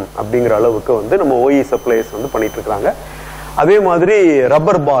தான் இருக்கும் அப்படிங்கிற அளவுக்கு வந்து நம்ம ஓஇ சப்ளைஸ் வந்து பண்ணிட்டு இருக்காங்க. அதே மாதிரி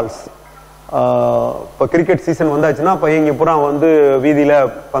ரப்பர் பால்ஸ், இப்போ கிரிக்கெட் சீசன் வந்தாச்சுன்னா பையங்க பூரா வந்து வீதியில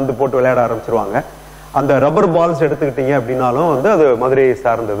பந்து போட்டு விளையாட ஆரம்பிச்சிருவாங்க. அந்த ரப்பர் பால்ஸ் எடுத்துக்கிட்டீங்க அப்படின்னாலும் வந்து அது மதுரையை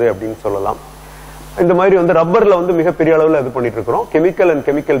சார்ந்தது அப்படின்னு சொல்லலாம். இந்த மாதிரி வந்து ரப்பர்ல வந்து மிகப்பெரிய அளவில் இது பண்ணிட்டு இருக்கிறோம். கெமிக்கல் அண்ட்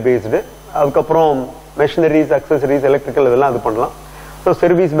கெமிக்கல் பேஸ்டு, அதுக்கப்புறம் மெஷினரிஸ், அக்சசரிஸ், எலக்ட்ரிக்கல் இதெல்லாம் இது பண்ணலாம். ஸோ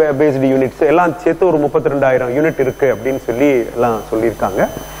சர்வீஸ் பேஸ்டு யூனிட்ஸ் எல்லாம் சேர்த்து ஒரு 32,000 யூனிட் இருக்கு அப்படின்னு சொல்லி எல்லாம் சொல்லியிருக்காங்க.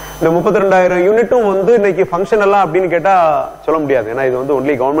 இந்த 32,000 யூனிட்டும் வந்து இன்னைக்கு ஃபங்க்ஷன் எல்லாம் அப்படின்னு கேட்டா சொல்ல முடியாது. ஏன்னா இது வந்து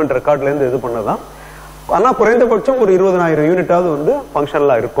ஒன்லி கவர்மெண்ட் ரெக்கார்ட்ல இருந்து இது பண்ணதான். ஆனா குறைந்தபட்சம் ஒரு 20,000 யூனிட்டாவது வந்து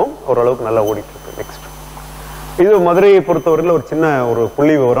ஃபங்க்ஷன்லாம் இருக்கும். ஓரளவுக்கு நல்லா ஓடிட்டு இருக்கு. நெக்ஸ்ட் இது மதுரையை பொறுத்தவரையில் ஒரு சின்ன ஒரு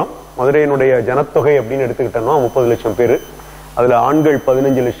புள்ளி விவரம். மதுரையினுடைய ஜனத்தொகை அப்படின்னு எடுத்துக்கிட்டோம்னா 30 லட்சம் பேர். அதுல ஆண்கள்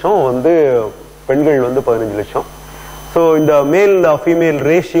 15 லட்சம் வந்து பெண்கள் வந்து 15 லட்சம். ஸோ இந்த மேல் ஃபீமேல்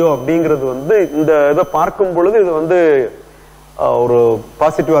ரேஷியோ அப்படிங்கிறது வந்து இந்த இதை பார்க்கும் பொழுது இது வந்து ஒரு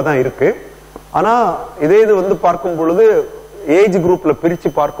பாசிட்டிவா தான் இருக்கு. ஆனா இதே இது வந்து பார்க்கும் பொழுது ஏஜ் குரூப்ல பிரிச்சு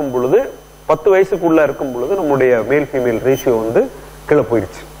பார்க்கும் பொழுது 10 வயசுக்குள்ள இருக்கும் பொழுது நம்முடைய மேல் ஃபீமேல் ரேஷியோ வந்து கீழே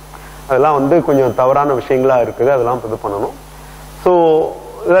போயிடுச்சு. அதெல்லாம் வந்து கொஞ்சம் தவறான விஷயங்களா இருக்குது. அதெல்லாம் இது பண்ணணும். ஸோ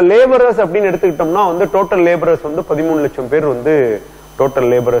லேபரர்ஸ் அப்படின்னு எடுத்துக்கிட்டோம்னா வந்து டோட்டல் லேபரர்ஸ் வந்து 13 லட்சம் பேர் வந்து டோட்டல்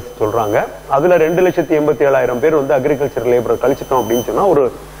லேபரர்ஸ் சொல்றாங்க. அதுல 2,87,000 பேர் வந்து அக்ரிகல்ச்சர் லேபர் கழிச்சிட்டோம் அப்படின்னு சொன்னா ஒரு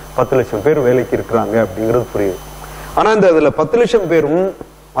 10 லட்சம் பேர் வேலைக்கு இருக்கிறாங்க அப்படிங்கிறது புரியுது. ஆனா இந்த இதுல 10 லட்சம் பேரும்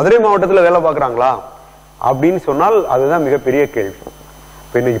மதுரை மாவட்டத்தில் வேலை பார்க்குறாங்களா அப்படின்னு சொன்னால் அதுதான் மிகப்பெரிய கேள்வி.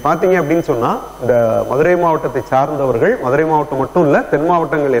 இப்போ இன்னைக்கு பார்த்தீங்க அப்படின்னு சொன்னா இந்த மதுரை மாவட்டத்தை சார்ந்தவர்கள், மதுரை மாவட்டம் மட்டும் இல்ல தென்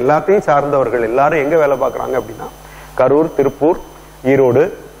மாவட்டங்கள் எல்லாத்தையும் சார்ந்தவர்கள் எல்லாரும் எங்க வேலை பார்க்குறாங்க அப்படின்னா கரூர், திருப்பூர், ஈரோடு,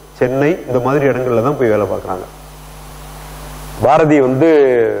 சென்னை இந்த மாதிரி இடங்கள்ல தான் போய் வேலை பார்க்குறாங்க. பாரதி வந்து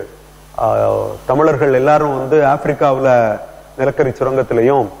தமிழர்கள் எல்லாரும் வந்து ஆப்பிரிக்காவில் நிலக்கரி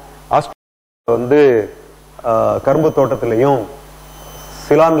சுரங்கத்திலையும், ஆஸ்திரேலியாவில் வந்து கரும்பு தோட்டத்திலையும்,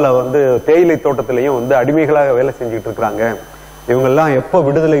 சிலான்ல வந்து தேயிலை தோட்டத்திலையும் வந்து அடிமைகளாக வேலை செஞ்சுட்டு இருக்கிறாங்க. இவங்கெல்லாம் எப்போ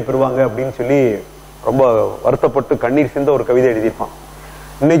விடுதலை பெறுவாங்க அப்படின்னு சொல்லி ரொம்ப வருத்தப்பட்டு கண்ணீர் சிந்த ஒரு கவிதை எழுதியிருப்பான்.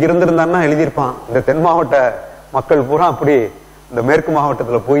 இன்னைக்கு இருந்திருந்தான்னா எழுதியிருப்பான், இந்த தென் மாவட்ட மக்கள் பூரா அப்படி இந்த மேற்கு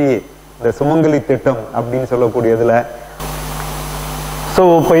மாவட்டத்தில் போய் இந்த சுமங்கலி திட்டம் அப்படின்னு சொல்லக்கூடியதுல. ஸோ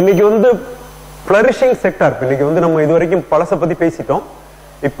இப்போ இன்னைக்கு வந்து ஃப்ளரிஷிங் செக்டார். இன்னைக்கு வந்து நம்ம இது வரைக்கும் பழசை பத்தி பேசிட்டோம்.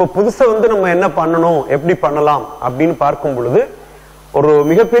 இப்போ புதுசை வந்து நம்ம என்ன பண்ணணும், எப்படி பண்ணலாம் அப்படின்னு பார்க்கும் பொழுது ஒரு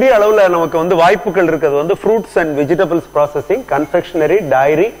மிகப்பெரிய அளவுல நமக்கு வந்து வாய்ப்புகள் இருக்கிறது வந்து fruits and vegetables processing, confectionery,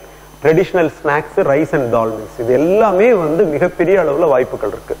 diary, traditional snacks, rice and dal mills, இது எல்லாமே வந்து மிகப்பெரிய அளவுல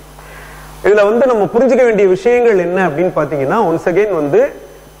வாய்ப்புகள் இருக்கு. இதுல வந்து நம்ம புரிஞ்சுக்க வேண்டிய விஷயங்கள் என்ன அப்படின்னு பாத்தீங்கன்னா, ஒன்ஸ் அகைன் வந்து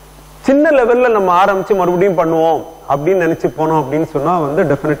சின்ன லெவல்ல நம்ம ஆரம்பிச்சு மறுபடியும் பண்ணுவோம் அப்படின்னு நினைச்சு போனோம் அப்படின்னு சொன்னா வந்து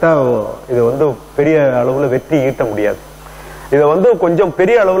டெஃபினட்டா இது வந்து பெரிய அளவுல வெற்றி ஈட்ட முடியாது. இதை வந்து கொஞ்சம்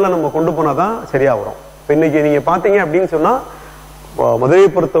பெரிய அளவுல நம்ம கொண்டு போனாதான் சரியா வரும். இப்ப இன்னைக்கு நீங்க பாத்தீங்க அப்படின்னு சொன்னா மதுரையை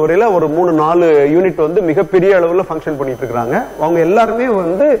பொறுத்தவரையில ஒரு 3-4 யூனிட் வந்து மிகப்பெரிய அளவுல ஃபங்க்ஷன் பண்ணிட்டு இருக்காங்க. அவங்க எல்லாருமே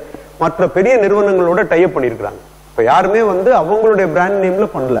வந்து மற்ற பெரிய நிறுவனங்களோட டைப் பண்ணிருக்காங்க. இப்ப யாருமே வந்து அவங்களுடைய பிராண்ட் நேம்ல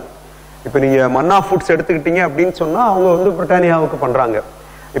பண்ணல. இப்ப நீங்க மன்னா ஃபுட்ஸ் எடுத்துக்கிட்டீங்க அப்படின்னு சொன்னா அவங்க வந்து பிரிட்டானியாவுக்கு பண்றாங்க.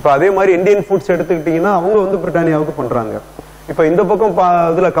 இப்ப அதே மாதிரி இந்தியன் ஃபுட்ஸ் எடுத்துக்கிட்டீங்கன்னா அவங்க வந்து பிரிட்டானியாவுக்கு பண்றாங்க. இப்ப இந்த பக்கம்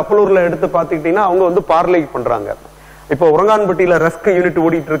இதுல கப்பலூர்ல எடுத்து பாத்துக்கிட்டீங்கன்னா அவங்க வந்து பார்லேக்கு பண்றாங்க. இப்ப உரங்கான்பட்டியில ரஸ்க் யூனிட்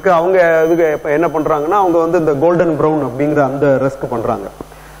ஓடிட்டு இருக்கு. அவங்க இதுக்கு என்ன பண்றாங்கன்னா அவங்க வந்து இந்த கோல்டன் ப்ரௌன் அப்படிங்கிற அந்த ரஸ்க் பண்றாங்க.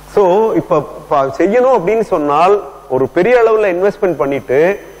 சோ இப்ப செய்யணும் அப்படின்னு சொன்னால் ஒரு பெரிய அளவுல இன்வெஸ்ட்மெண்ட் பண்ணிட்டு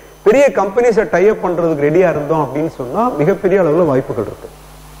பெரிய கம்பெனிஸை டைப் பண்றதுக்கு ரெடியா இருந்தோம் அப்படின்னு சொன்னா மிகப்பெரிய அளவுல வாய்ப்புகள் இருக்கு.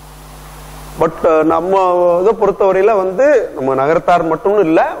 பட் நம்ம இதை பொறுத்தவரையில வந்து நம்ம நகரத்தார் மட்டும்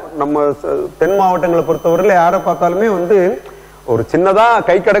இல்ல, நம்ம தென் மாவட்டங்களை பொறுத்தவரையில யாரை பார்த்தாலுமே வந்து ஒரு சின்னதா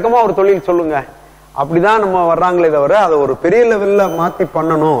கை கடக்கமா ஒரு தொழில் சொல்லுங்க அப்படிதான் நம்ம வர்றாங்களே தவிர அதை ஒரு பெரிய லெவல்ல மாத்தி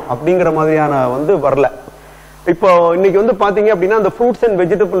பண்ணணும் அப்படிங்கிற மாதிரியான வந்து வரல. இப்போ இன்னைக்கு வந்து பாத்தீங்க அப்படின்னா இந்த ஃப்ரூட்ஸ் அண்ட்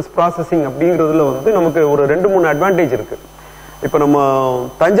வெஜிடபிள்ஸ் ப்ராசஸிங் அப்படிங்கிறதுல வந்து நமக்கு ஒரு 2-3 அட்வான்டேஜ் இருக்கு. இப்ப நம்ம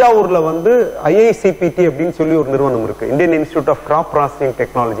தஞ்சாவூர்ல வந்து IICPT அப்படின்னு சொல்லி ஒரு நிறுவனம் இருக்கு, Indian institute of graph processing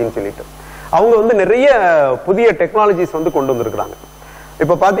டெக்னாலஜின்னு சொல்லிட்டு. அவங்க வந்து நிறைய புதிய டெக்னாலஜிஸ் வந்து கொண்டு வந்திருக்கிறாங்க.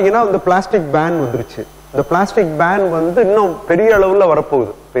 இப்ப பாத்தீங்கன்னா இந்த பிளாஸ்டிக் பேன் வந்துருச்சு. இந்த பிளாஸ்டிக் பேன் வந்து இன்னும் பெரிய அளவுல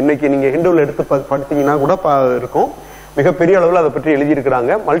வரப்போகுது. இன்னைக்கு நீங்க ஹிந்துல எடுத்து படித்தீங்கன்னா கூட இருக்கும், மிகப்பெரிய அளவுல அதை பற்றி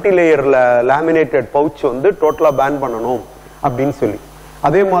எழுதியிருக்கிறாங்க. மல்டி லேயர்ல லேமினேட்டட் பவுச் வந்து டோட்டலா பேன் பண்ணணும் அப்படின்னு சொல்லி.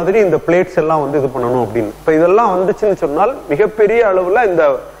 அதே மாதிரி இந்த பிளேட்ஸ் எல்லாம் வந்து இது பண்ணணும் அப்படின்னு. இப்ப இதெல்லாம் வந்துச்சுன்னு சொன்னால் மிகப்பெரிய அளவுல இந்த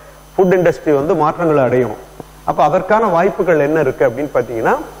ஃபுட் இண்டஸ்ட்ரி வந்து மாற்றங்களை அடையும். அப்ப அதற்கான வாய்ப்புகள் என்ன இருக்கு அப்படின்னு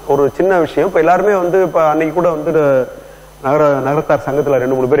பாத்தீங்கன்னா ஒரு சின்ன விஷயம். இப்ப எல்லாருமே வந்து இப்ப அன்னைக்கு கூட வந்து நகரத்தார் சங்கத்துல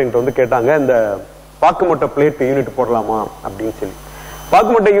 2-3 பேர் என்கிட்ட வந்து கேட்டாங்க, இந்த பாக்குமட்டை பிளேட் யூனிட் போடலாமா அப்படின்னு சொல்லி.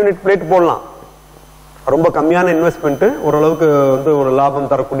 பாக்குமட்டை யூனிட் பிளேட் போடலாம், ரொம்ப கம்மியான இன்வெஸ்ட்மெண்ட், ஓரளவுக்கு வந்து ஒரு லாபம்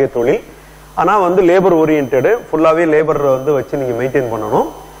தரக்கூடிய தொழில். ஆனா வந்து லேபர் ஓரியன்டடு, ஃபுல்லாவே லேபர் வந்து வச்சு நீங்க மெயின்டைன் பண்ணணும்.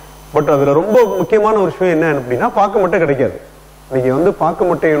 பட் அதுல ரொம்ப முக்கியமான ஒரு விஷயம் என்ன அப்படின்னா பாக்குமட்டை கிடைக்காது. இன்னைக்கு வந்து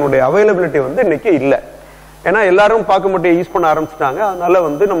பாக்குமட்டையினுடைய அவைலபிலிட்டி வந்து இன்னைக்கு இல்லை. ஏன்னா எல்லாரும் பாக்குமட்டையை யூஸ் பண்ண ஆரம்பிச்சிட்டாங்க. அதனால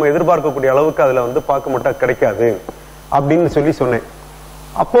வந்து நம்ம எதிர்பார்க்கக்கூடிய அளவுக்கு அதுல வந்து பாக்குமட்டை கிடைக்காது அப்படின்னு சொல்லி சொன்னேன்.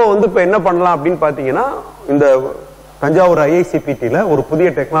 அப்போ வந்து இப்ப என்ன பண்ணலாம் அப்படின்னு பாத்தீங்கன்னா இந்த தஞ்சாவூர் IICPTல ஒரு புதிய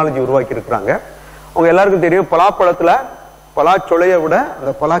டெக்னாலஜி உருவாக்கி இருக்கிறாங்க. அவங்க எல்லாருக்கும் தெரியும், பலாப்பழத்துல பலாச்சொலையை விட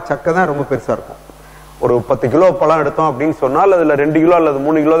அந்த பலாச்சக்கை தான் ரொம்ப பெருசா இருக்கும். ஒரு 10 கிலோ பழம் எடுத்தோம் அப்படின்னு சொன்னால் அதுல 2 கிலோ அல்லது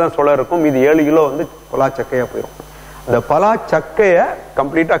 3 கிலோ தான் சொலை இருக்கும், மீதி 7 கிலோ வந்து பலாச்சக்கையா போயிடும். அந்த பலாச்சக்கைய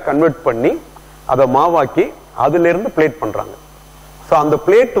கம்ப்ளீட்டா கன்வெர்ட் பண்ணி அதை மாவாக்கி அதுல இருந்து பிளேட் பண்றாங்க. சோ அந்த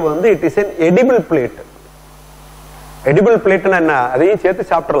பிளேட் வந்து it is an edible plate. Edible பிளேட்னா என்ன, அதையும் சேர்த்து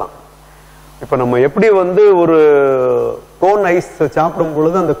சாப்பிடலாம். இப்ப நம்ம எப்படி வந்து ஒரு கோன் ஐஸ் சாப்பிடும்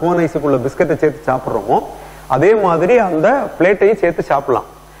பொழுது அந்த கோன் ஐஸுக்குள்ள பிஸ்கட்டை சேர்த்து சாப்பிடுறோமோ அதே மாதிரி அந்த பிளேட்டையும் சேர்த்து சாப்பிடலாம்.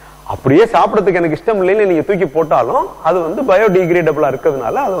 அப்படியே சாப்பிடறதுக்கு எனக்கு இஷ்டம் இல்லைன்னு நீங்க தூக்கி போட்டாலும் அது வந்து பயோடிகிரேடபிளா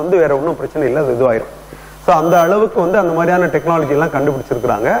இருக்கிறதுனால அது வந்து வேற ஒன்றும் பிரச்சனை இல்லை, அது இதுவாயிரும். ஸோ அந்த அளவுக்கு வந்து அந்த மாதிரியான டெக்னாலஜி எல்லாம்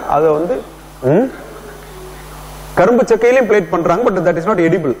கண்டுபிடிச்சிருக்கிறாங்க. அதை வந்து கரும்பு சக்கையிலையும் பிளேட் பண்றாங்க. But that is not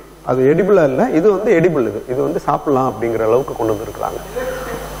edible. அது எடிபிளா இல்ல, இது வந்து எடிபிள். இது வந்து சாப்பிடலாம் அப்படிங்கிற அளவுக்கு கொண்டு வந்திருக்கிறாங்க.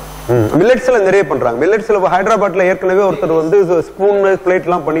 மில்லட்ஸ்ல நிறைய பண்றாங்க. மில்லட்ஸ்ல ஹைதராபாத்ல ஏற்கனவே ஒருத்தர் வந்து ஸ்பூன் பிளேட்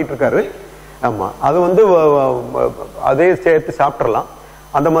எல்லாம் பண்ணிட்டு இருக்காரு. ஆமா, அது வந்து அதே சேர்த்து சாப்பிடலாம்,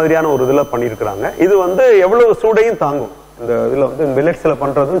 அந்த மாதிரியான ஒரு இதுல பண்ணிருக்கிறாங்க. இது வந்து எவ்வளவு சூடையும் தாங்கும். இந்த இதுல வந்து மில்லட்ஸ்ல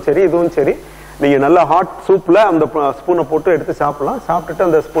பண்றதும் சரி, இதுவும் சரி, நீங்க நல்ல ஹாட் சூப்ல அந்த ஸ்பூனை போட்டு எடுத்து சாப்பிடலாம், சாப்பிட்டுட்டு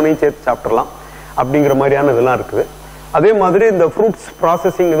அந்த ஸ்பூனையும் சேர்த்து சாப்பிடலாம் அப்படிங்கிற மாதிரியான இதெல்லாம் இருக்குது. அதே மாதிரி இந்த ஃப்ரூட்ஸ்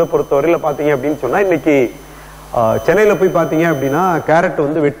ப்ராசஸிங் இதை பொறுத்தவரையில பாத்தீங்க அப்படின்னு சொன்னா, இன்னைக்கு சென்னையில போய் பாத்தீங்க அப்படின்னா கேரட்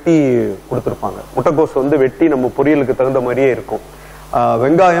வந்து வெட்டி கொடுத்துருப்பாங்க, முட்டைக்கோஸ் வந்து வெட்டி நம்ம பொரியலுக்கு தகுந்த மாதிரியே இருக்கும்,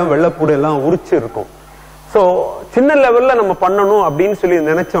 வெங்காயம் வெள்ளைப்பூடு எல்லாம் உரிச்சு இருக்கும். ஸோ சின்ன லெவல்ல நம்ம பண்ணணும் அப்படின்னு சொல்லி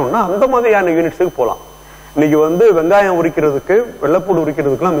நினைச்சோம்னா அந்த மாதிரியான யூனிட்ஸுக்கு போகலாம். இன்னைக்கு வந்து வெங்காயம் உரிக்கிறதுக்கு வெள்ளைப்பூடு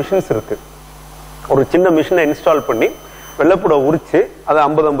உரிக்கிறதுக்குலாம் மிஷின்ஸ் இருக்கு. ஒரு சின்ன மிஷினை இன்ஸ்டால் பண்ணி வெள்ளைப்பூடை உரிச்சு அதை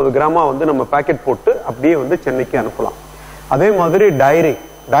 50-50 கிராமா வந்து நம்ம பேக்கெட் போட்டு அப்படியே வந்து சென்னைக்கு அனுப்பலாம். அதே மாதிரி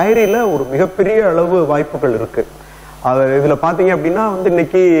டைரியில ஒரு மிகப்பெரிய அளவு வாய்ப்புகள் இருக்கு. அது இதுல பாத்தீங்க அப்படின்னா வந்து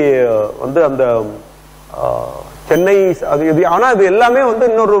இன்னைக்கு வந்து அந்த சென்னை அது இது, ஆனா இது எல்லாமே வந்து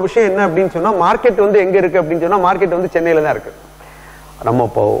இன்னொரு விஷயம் என்ன அப்படின்னு சொன்னா, மார்க்கெட் வந்து எங்க இருக்கு அப்படின்னு சொன்னா, மார்க்கெட் வந்து சென்னையில தான் இருக்கு. நம்ம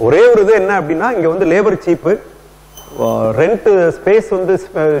இப்போ ஒரே ஒரு இது என்ன அப்படின்னா, இங்க வந்து லேபர் சீப்பு, ரெண்ட் ஸ்பேஸ் வந்து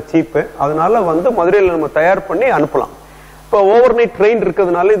சீப்பு, அதனால வந்து மதுரையில் நம்ம தயார் பண்ணி அனுப்பலாம். இப்போ ஓவர் நைட் ட்ரெயின்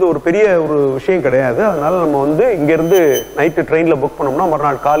இருக்கிறதுனால இது ஒரு பெரிய ஒரு விஷயம் கிடையாது. அதனால நம்ம வந்து இங்க இருந்து நைட்டு ட்ரெயின்ல புக் பண்ணோம்னா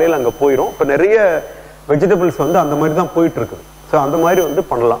மறுநாள் காலையில் அங்க போயிடும். இப்போ நிறைய வெஜிடபிள்ஸ் வந்து அந்த மாதிரி தான் போயிட்டு இருக்குது. ஸோ அந்த மாதிரி வந்து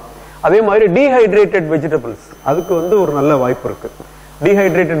பண்ணலாம். அதே மாதிரி டீஹைட்ரேட்டட் வெஜிடபிள்ஸ், அதுக்கு வந்து ஒரு நல்ல வாய்ப்பு இருக்கு.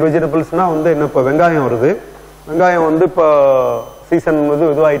 டீஹைட்ரேட்டட் வெஜிடபிள்ஸ்னா வந்து என்ன, இப்போ வெங்காயம் வருது, வெங்காயம் வந்து இப்போ சீசன் வந்து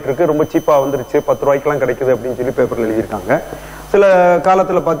இதுவாயிட்டு இருக்கு, ரொம்ப சீப்பா வந்துருச்சு, 10 ரூபாய்க்குலாம் கிடைக்குது அப்படின்னு சொல்லி பேப்பர்ல எழுதியிருக்காங்க. சில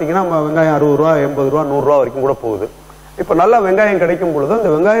காலத்துல பாத்தீங்கன்னா வெங்காயம் 60 ரூபா, 80 ரூபா, 100 ரூபா வரைக்கும் கூட போகுது. இப்ப நல்லா வெங்காயம் கிடைக்கும் பொழுது அந்த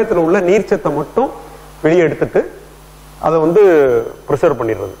வெங்காயத்துல உள்ள நீர்ச்சத்தை மட்டும் வெளியே எடுத்துட்டு அதை வந்து ப்ரிசர்வ்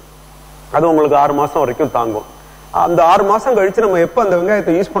பண்ணிடுறது. அது உங்களுக்கு 6 மாசம் வரைக்கும் தாங்கும். அந்த 6 மாசம் கழிச்சு நம்ம எப்ப அந்த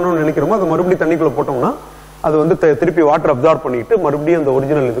வெங்காயத்தை யூஸ் பண்ணணும்னு நினைக்கிறோமோ அது மறுபடியும் தண்ணிக்குள்ள போட்டோம்னா அது வந்து திருப்பி வாட்டர் அப்சார்ப் பண்ணிட்டு மறுபடியும் அந்த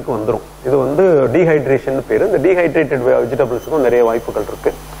ஒரிஜினல் இதுக்கு வந்துடும். இது வந்து டீஹைட்ரேஷன் பேரு. இந்த டீஹைட்ரேட்டட் வெஜிடபிள்ஸுக்கும் நிறைய வாய்ப்புகள்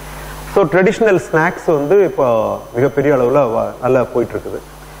இருக்கு. ஸோ ட்ரெடிஷ்னல் ஸ்நாக்ஸ் வந்து இப்போ மிகப்பெரிய அளவில் நல்லா போயிட்டு இருக்குது.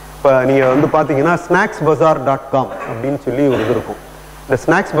 இப்போ நீங்க வந்து பாத்தீங்கன்னா snacksbazaar.com அப்படின்னு சொல்லி ஒரு இது இருக்கும். இந்த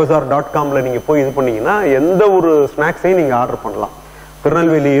snacksbazaar.comல நீங்க போய் இது பண்ணீங்கன்னா எந்த ஒரு ஸ்நாக்ஸையும் நீங்க ஆர்டர் பண்ணலாம்.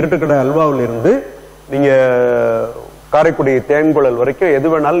 திருநெல்வேலி இருட்டுக்கடை அல்வாவில் இருந்து நீங்க காரைக்குடி தேன்குழல் வரைக்கும் எது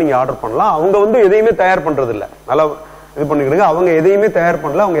வேணாலும் நீங்க ஆர்டர் பண்ணலாம். அவங்க வந்து எதையுமே தயார் பண்றது இல்லை, நல்லா இது பண்ணிக்கிறாங்க. அவங்க எதையுமே தயார்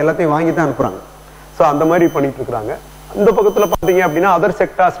பண்ணல, அவங்க எல்லாத்தையும் வாங்கி தான் அனுப்புறாங்க. ஸோ அந்த மாதிரி பண்ணிட்டு இருக்கிறாங்க. இந்த பக்கத்துல பாத்தீங்க அப்படின்னா other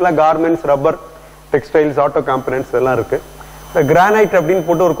செக்டார்ஸ்ல garments, rubber, textiles, auto components இதெல்லாம் இருக்கு. இந்த கிரானைட் அப்படின்னு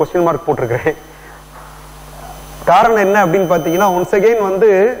போட்டு ஒரு கொஸ்டின் மார்க் போட்டிருக்கிறேன். காரணம் என்ன அப்படின்னு பாத்தீங்கன்னா, ஒன்ஸ் அகெயின் வந்து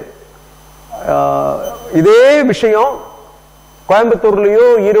இதே விஷயம் கோயம்புத்தூர்லயோ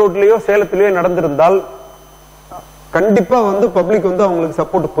ஈரோட்லயோ சேலத்திலயோ நடந்திருந்தால் கண்டிப்பா வந்து பப்ளிக் வந்து அவங்களுக்கு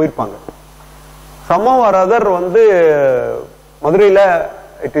சப்போர்ட் போயிருப்பாங்க. சம்பவம் அதர் வந்து மதுரையில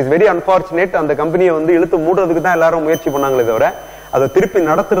இட் இஸ் வெரி அன்பார்ச்சுனேட், அந்த கம்பெனியை வந்து இழுத்து மூடுறதுக்கு தான் எல்லாரும் முயற்சி பண்ணாங்களே தவிர அதை திருப்பி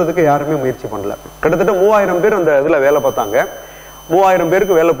நடத்துறதுக்கு யாருமே முயற்சி பண்ணல. கிட்டத்தட்ட 3000 பேர் அந்த இதுல வேலை பார்த்தாங்க. 3000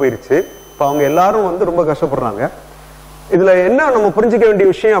 பேருக்கு வேலை போயிருச்சு. இப்ப அவங்க எல்லாரும் வந்து ரொம்ப கஷ்டப்படுறாங்க. இதுல என்ன நம்ம புரிஞ்சுக்க வேண்டிய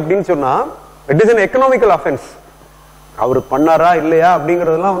விஷயம் அப்படின்னு சொன்னா, it is an economical offence. அவர் பண்ணாரா இல்லையா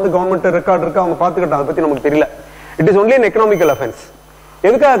அப்படிங்கறதெல்லாம் வந்து கவர்மெண்ட் ரெக்கார்ட் இருக்கு, அவங்க பாத்துக்கிட்டாங்க, அதை பத்தி நமக்கு தெரியல. It is only an economical offence.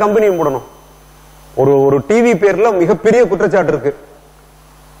 எதுக்காக கம்பெனியை மூடணும்? ஒரு டிவி பேர்ல மிகப்பெரிய குற்றச்சாட்டு இருக்கு.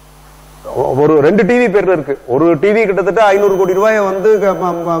 ஒரு 2 டிவி பேர்ல இருக்கு. ஒரு டிவி கிட்டத்தட்ட 500 கோடி ரூபாயை வந்து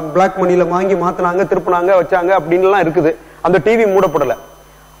பிளாக் மணில வாங்கி மாத்தினாங்க, திருப்பினாங்க, வச்சாங்க அப்படின்னு இருக்குது. அந்த டிவி மூடப்படல.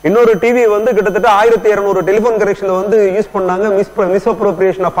 இன்னொரு டிவி வந்து கிட்டத்தட்ட 1200 டெலிபோன் கனெக்ஷன்ல வந்து யூஸ் பண்ணாங்க,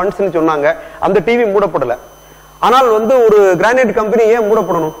 மிஸ்அப்ரோப்ரியேஷன் ஆஃப் ஃபண்ட்ஸ்னு சொன்னாங்க. அந்த டிவி மூடப்படல. ஆனால் வந்து ஒரு கிரானைட் கம்பெனி ஏன்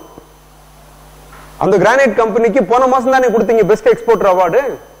மூடப்படணும்? அந்த கிரானைட் கம்பெனிக்கு போன மாசம் தானே கொடுத்தீங்க பெஸ்ட் எக்ஸ்போர்ட்டர் அவார்டு.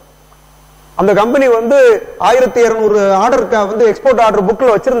 அந்த கம்பெனி வந்து 1200 ஆர்டர் வந்து எக்ஸ்போர்ட் ஆர்டர்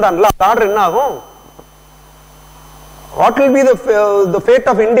புக்ல வச்சிருந்தாங்கல்ல, அந்த ஆர்டர் என்ன ஆகும்? What will be the fat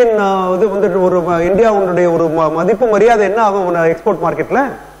of Indian இது வந்து ஒரு இந்தியாவுடைய ஒரு மதிப்பு மரியாதை என்ன ஆகும் எக்ஸ்போர்ட் மார்க்கெட்ல?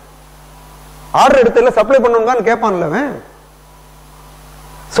 ஆர்டர் எடுத்துல சப்ளை பண்ணணும் தான் கேட்பான்ல அவன்.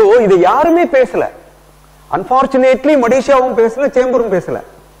 சோ இது யாருமே பேசல. அன்பார்ச்சுனேட்லி மலேசியாவும் பேசல, சேம்பரும் பேசல.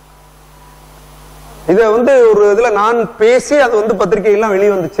 இத வந்து ஒரு இதுல நான் பேசி அது வந்து பத்திரிகையெல்லாம்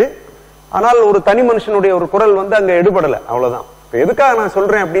வெளியே வந்துச்சு. ஆனால் ஒரு தனி மனுஷனுடைய ஒரு குரல் வந்து அங்க எடுபடல, அவ்வளவுதான். எதுக்காக நான்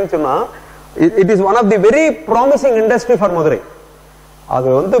சொல்றேன் அப்படின்னு சொன்னா, it is one of the very promising industry for Madurai. அது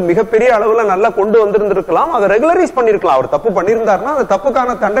வந்து மிகப்பெரிய அளவுல நல்லா கொண்டு வந்திருந்திருக்கலாம், அதை ரெகுலரைஸ் பண்ணிருக்கலாம். அவர் தப்பு பண்ணியிருந்தாருன்னா அந்த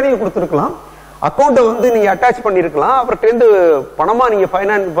தப்புக்கான தண்டனையை கொடுத்திருக்கலாம், அக்கௌண்ட்டை வந்து நீங்க அட்டாச் பண்ணிருக்கலாம், அவர்கிட்ட பணமா நீங்க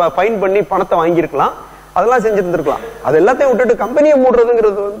ஃபைன் பண்ணி பணத்தை வாங்கியிருக்கலாம், அதெல்லாம் செஞ்சிருந்திருக்கலாம். அது எல்லாத்தையும் விட்டுட்டு கம்பெனியை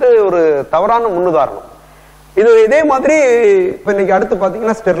மூடுறதுங்கிறது வந்து ஒரு தவறான முன்னுதாரணம். இது இதே மாதிரி இப்ப இன்னைக்கு அடுத்து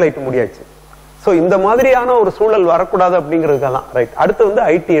பாத்தீங்கன்னா ஸ்டெர்லைட் முடியாச்சு. ஸோ இந்த மாதிரியான ஒரு சூழல் வரக்கூடாது அப்படிங்கிறதுக்காக தான். ரைட். அடுத்து வந்து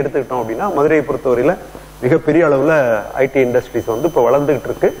ஐடி எடுத்துக்கிட்டோம் அப்படின்னா மதுரையை பொறுத்தவரையில மிகப்பெரிய அளவுல ஐடி இண்டஸ்ட்ரீஸ் வந்து இப்போ வளர்ந்துகிட்டு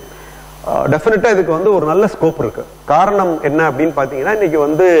இருக்கு. டெஃபினட்டா இதுக்கு வந்து ஒரு நல்ல ஸ்கோப் இருக்கு. காரணம் என்ன அப்படின்னு பாத்தீங்கன்னா இன்னைக்கு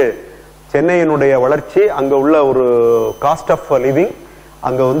வந்து சென்னையினுடைய வளர்ச்சி, அங்க உள்ள ஒரு காஸ்ட் ஆஃப் லிவிங்,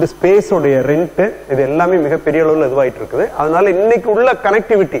 அங்க வந்து ஸ்பேஸ் உடைய ரெண்ட், இது எல்லாமே மிகப்பெரிய அளவுல இதுவாயிட்டு இருக்குது. அதனால இன்னைக்கு உள்ள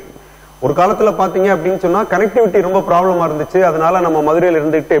கனெக்டிவிட்டி, ஒரு காலத்துல பாத்தீங்க அப்படின்னு சொன்னா கனெக்டிவிட்டி ரொம்ப ப்ராப்ளமா இருந்துச்சு. அதனால நம்ம மதுரையில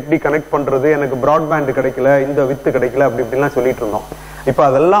இருந்துட்டு எப்படி கனெக்ட் பண்றது, எனக்கு பிராட்பேண்ட் கிடைக்கல, இந்த வித்து கிடைக்கல, அப்படி இப்படிலாம் சொல்லிட்டு இருந்தோம். இப்ப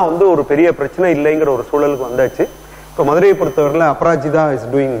அதெல்லாம் வந்து ஒரு பெரிய பிரச்சனை இல்லைங்கிற ஒரு சூழலுக்கு வந்தாச்சு. இப்ப மதுரையை பொறுத்தவரையில அபராஜிதா இஸ்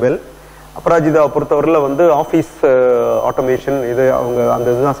டூயிங் வெல். அபராஜிதாவை பொறுத்தவரையில வந்து ஆபீஸ் ஆட்டோமேஷன் இது அவங்க அந்த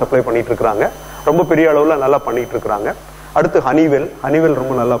இதுதான் சப்ளை பண்ணிட்டு இருக்காங்க. ரொம்ப பெரிய அளவுல நல்லா பண்ணிட்டு இருக்காங்க. அடுத்து ஹனிவெல்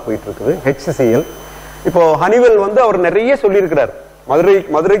ரொம்ப நல்லா போயிட்டு இருக்குது. HCL இப்போ ஹனிவெல் வந்து அவர் நிறைய சொல்லியிருக்கிறார்.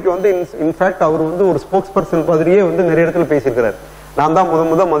 மதுரைக்கு வந்து இன்ஃபேக்ட் அவர் வந்து ஒரு ஸ்போக்ஸ் பர்சன் மாதிரியே வந்து நிறைய இடத்துல பேசியிருக்கிறார். நான் தான்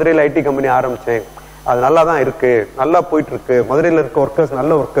முத மதுரையில் ஐடி கம்பெனி ஆரம்பிச்சேன், அது நல்லா தான் இருக்கு, நல்லா போயிட்டு இருக்கு, மதுரையில் இருக்க ஒர்க்கர்ஸ்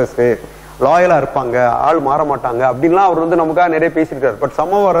நல்ல ஒர்க்கர்ஸ், லாயலா இருப்பாங்க, ஆள் மாற மாட்டாங்க அப்படின்லாம் அவர் வந்து நமக்காக நிறைய பேசியிருக்காரு. But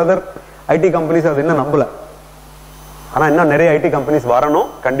some are other IT companies அது இன்னும் நம்பல. ஆனா இன்னும் நிறைய ஐடி கம்பெனிஸ் வரணும்,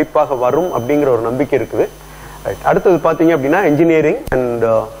 கண்டிப்பாக வரும் அப்படிங்கிற ஒரு நம்பிக்கை இருக்குது. அடுத்தது பாத்தீங்க அப்படின்னா இன்ஜினியரிங் அண்ட்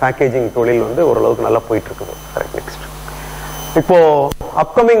பேக்கேஜிங் தொழில் வந்து ஓரளவுக்கு நல்லா போயிட்டு இருக்குது. நெக்ஸ்ட் இப்போ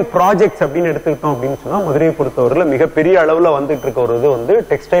அப்கமிங் ப்ராஜெக்ட்ஸ் அப்படின்னு எடுத்துக்கிட்டோம் அப்படின்னு சொன்னா மதுரையை பொறுத்தவரையில மிகப்பெரிய அளவுல வந்துட்டு இருக்க ஒரு இது வந்து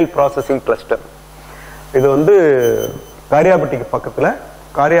டெக்ஸ்டைல் ப்ராசஸிங் கிளஸ்டர். இது வந்து காரியாபட்டிக்கு பக்கத்துல,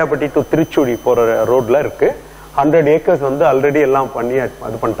 காரியாபட்டி டு திருச்சுழி போற ரோட்ல இருக்கு. 100 ஏக்கர்ஸ் வந்து ஆல்ரெடி எல்லாம் பண்ணி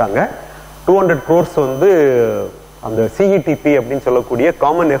அது பண்ணிட்டாங்க. 200 crores வந்து அந்த CETP அப்படின்னு சொல்லக்கூடிய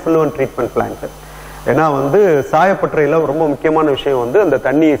காமன் எஃப்ளூவன்ட் ட்ரீட்மெண்ட் பிளான்ட். ஏன்னா வந்து சாயப்பட்டறையில ரொம்ப முக்கியமான விஷயம் வந்து அந்த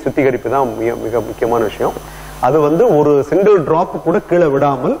தண்ணி சுத்திகரிப்பு தான் மிக முக்கியமான விஷயம். அது வந்து ஒரு சிங்கிள் டிராப் கூட கீழே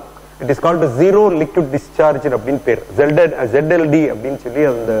விடாமல், it is called zero liquid discharge அப்படின்னு பேர், ZLD அப்படின்னு சொல்லி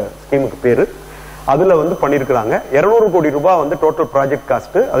அந்த ஸ்கீமுக்கு பேரு. அதுல வந்து பண்ணிருக்காங்க. 200 கோடி ரூபாய் வந்து டோட்டல் ப்ராஜெக்ட்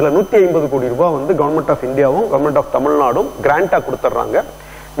காஸ்ட். அதுல 150 கோடி ரூபாய் வந்து கவர்மெண்ட் ஆஃப் இந்தியாவும் கவர்மெண்ட் ஆஃப் தமிழ்நாடும் கிராண்டா கொடுத்துட்றாங்க.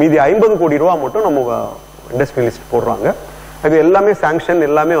 மீதி 50 கோடி ரூபாய் மட்டும் நம்ம இண்டஸ்ட்ரியலிஸ்ட் போடுறாங்க. அது எல்லாமே சாங்ஷன்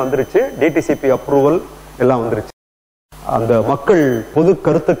எல்லாமே வந்துருச்சு. DTCP அப்ரூவல் எல்லாம் வந்துருச்சு. அந்த மக்கள் பொது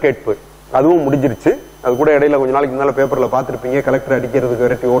கருத்து கேட்பு அதுவும் முடிஞ்சிருச்சு. அது கூட இடையில கொஞ்ச நாளைக்கு முன்னால பேப்பர்ல பாத்திருப்பீங்க, கலெக்டர் அடிக்கிறதுக்கு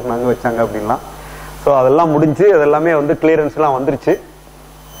விரட்டி ஓட்டுனாங்க வச்சாங்க அப்படின்லாம். ஸோ அதெல்லாம் முடிஞ்சு அதெல்லாமே வந்து கிளியரன்ஸ் எல்லாம் வந்துருச்சு.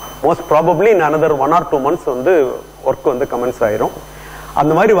 Most probably in another 1 or 2 months வந்து ஒர்க் வந்து கமென்ஸ் ஆயிரும்.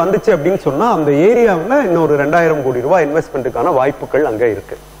 அந்த மாதிரி வந்துச்சு அப்படின்னு சொன்னா அந்த ஏரியாவில் இன்னும் ஒரு 2000 கோடி ரூபாய் இன்வெஸ்ட்மெண்ட்டுக்கான வாய்ப்புகள் அங்கே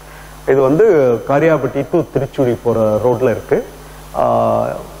இருக்கு. இது வந்து காரியாபட்டி டு திருச்சுழி போற ரோட்ல இருக்கு.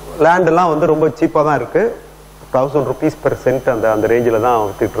 லேண்ட் எல்லாம் வந்து ரொம்ப சீப்பா தான் இருக்கு. 1000 rupees per cent அந்த ரேஞ்சில் தான்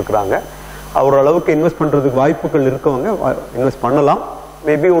வித்துட்டு இருக்கிறாங்க. ஓரளவுக்கு இன்வெஸ்ட் பண்றதுக்கு வாய்ப்புகள் இருக்கவங்க இன்வெஸ்ட் பண்ணலாம்.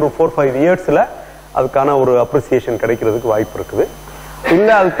 மேபி ஒரு 4-5 yearsல அதுக்கான ஒரு அப்ரிசியேஷன் கிடைக்கிறதுக்கு வாய்ப்பு இருக்குது. இல்ல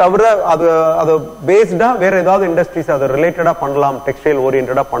அது தவிர அது பேஸ்டா வேற ஏதாவது இண்டஸ்ட்ரீஸ் அதை ரிலேட்டடா பண்ணலாம், டெக்ஸ்டைல்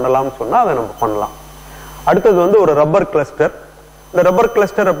ஓரியன்டா பண்ணலாம்னு சொன்னா அதை நம்ம பண்ணலாம். அடுத்தது வந்து ஒரு ரப்பர் கிளஸ்டர். இந்த ரப்பர்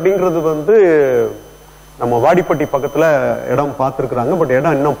கிளஸ்டர் அப்படிங்கிறது வந்து நம்ம வாடிப்பட்டி பக்கத்துல இடம் பார்த்துருக்குறாங்க. பட்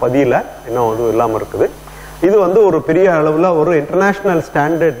இடம் இன்னும் பதியல, இன்னும் அது இல்லாம இருக்குது. இது வந்து ஒரு பெரிய அளவுல ஒரு இன்டர்நேஷனல்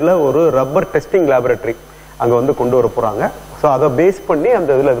ஸ்டாண்டர்ட்ல ஒரு ரப்பர் டெஸ்டிங் லேபரட்டரி அங்க வந்து கொண்டு வர போறாங்க. ஸோ அதை பேஸ் பண்ணி அந்த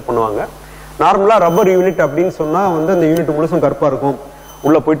இதுல இது பண்ணுவாங்க. நார்மலா ரப்பர் யூனிட் அப்படின்னு சொன்னா வந்து அந்த யூனிட் முழுசும் கருப்பா இருக்கும்,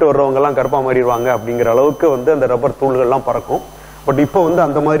 உள்ள போயிட்டு வர்றவங்க எல்லாம் கருப்பா மாறிடுவாங்க அப்படிங்கிற அளவுக்கு வந்து அந்த ரப்பர் தூள்கள்லாம் பறக்கும். பட் இப்போ வந்து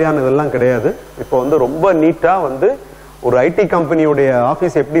அந்த மாதிரியான இதெல்லாம் கிடையாது. இப்போ வந்து ரொம்ப நீட்டா வந்து ஒரு ஐடி கம்பெனியுடைய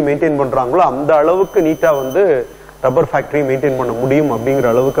ஆஃபீஸ் எப்படி மெயின்டைன் பண்றாங்களோ அந்த அளவுக்கு நீட்டா வந்து ரப்பர் ஃபேக்டரி மெயின்டைன் பண்ண முடியும் அப்படிங்கிற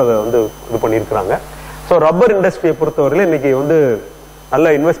அளவுக்கு அதை வந்து இது பண்ணியிருக்கிறாங்க. ஸோ ரப்பர் இண்டஸ்ட்ரியை பொறுத்தவரையில இன்னைக்கு வந்து நல்ல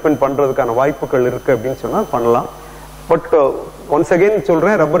இன்வெஸ்ட்மெண்ட் பண்றதுக்கான வாய்ப்புகள் இருக்கு அப்படின்னு சொன்னா பண்ணலாம். பட் ஒன்ஸ் அகெயின்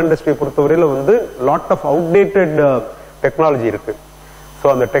சொல்றேன், ரப்பர் இண்டஸ்ட்ரியை பொறுத்தவரையில வந்து லாட் ஆஃப் அவுடேட்டட் டெக்னாலஜி இருக்கு. ஸோ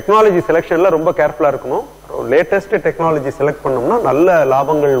அந்த டெக்னாலஜி செலெக்ஷன்ல ரொம்ப கேர்ஃபுல்லா இருக்கணும். லேட்டஸ்ட் டெக்னாலஜி செலக்ட் பண்ணோம்னா நல்ல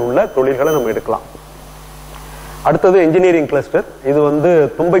லாபங்கள் உள்ள தொழில்களை நம்ம எடுக்கலாம். அடுத்தது இன்ஜினியரிங் கிளஸ்டர். இது வந்து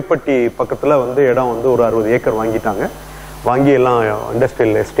தும்பைப்பட்டி பக்கத்துல வந்து இடம் வந்து ஒரு 60 ஏக்கர் வாங்கிட்டாங்க. வாங்கி எல்லாம்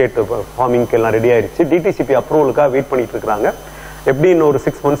இண்டஸ்ட்ரியல் எஸ்டேட் ஃபார்மிங்க்கு எல்லாம் ரெடி ஆயிடுச்சு. DTCP அப்ரூவலுக்காக வெயிட் பண்ணிட்டு இருக்காங்க. எப்படி இன்னும் ஒரு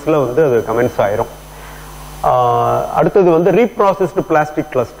 6 monthsல வந்து அது கமென்ஸ் ஆயிரும். அடுத்தது வந்து ரீப்ராசஸ்டு பிளாஸ்டிக்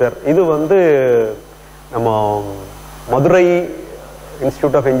கிளஸ்டர். இது வந்து நம்ம Madurai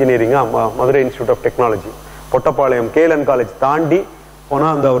institute of engineering, Madurai institute of technology, பொட்டப்பாளையம் KLN college தாண்டி போனா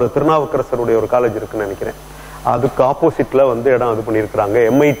அந்த ஒரு திருநாவுக்கரசருடைய ஒரு காலேஜ் இருக்குன்னு நினைக்கிறேன். அதுக்கு ஆப்போசிட்ல வந்து இடம் இது பண்ணியிருக்கிறாங்க.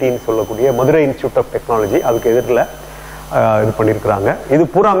 MITன்னு சொல்லக்கூடிய மதுரை இன்ஸ்டிடியூட் ஆஃப் டெக்னாலஜி, அதுக்கு எதிரில் இது பண்ணியிருக்கிறாங்க. இது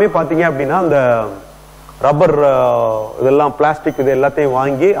பூராமே பார்த்தீங்க அப்படின்னா அந்த ரப்பர் இதெல்லாம் பிளாஸ்டிக் இது எல்லாத்தையும்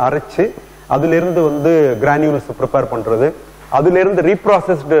வாங்கி அரைச்சு அதிலிருந்து வந்து கிரானியூல்ஸ் ப்ரிப்பேர் பண்றது, அதிலிருந்து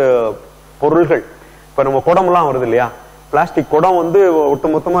ரீப்ராசஸ்டு பொருள்கள் இப்போ நம்ம குடம்லாம் வருது இல்லையா, பிளாஸ்டிக் குடம் வந்து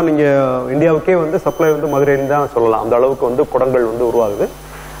ஒட்டுமொத்தமாக நீங்கள் இந்தியாவுக்கே வந்து சப்ளை வந்து மதுரையில தான் சொல்லலாம். அந்த அளவுக்கு வந்து குடங்கள் வந்து உருவாகுது.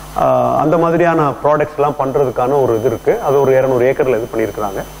 அந்த மாதிரியான ப்ராடக்ட்ஸ்லாம் பண்ணுறதுக்கான ஒரு இது இருக்குது. அது ஒரு 200 ஏக்கரில் இது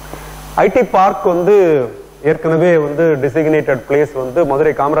பண்ணியிருக்கிறாங்க. ஐடி பார்க் வந்து ஏற்கனவே வந்து டெசிக்னேட்டட் பிளேஸ் வந்து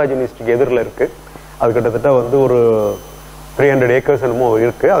மதுரை காமராஜ் யூனிவர்சிட்டிக்கு எதிரில் இருக்குது. அது கிட்டத்தட்ட வந்து ஒரு 300 ஏக்கர்ஸ் என்னமோ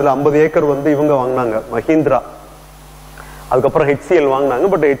இருக்குது. அதில் 50 ஏக்கர் வந்து இவங்க வாங்கினாங்க, மஹிந்திரா. அதுக்கப்புறம் HCL வாங்கினாங்க.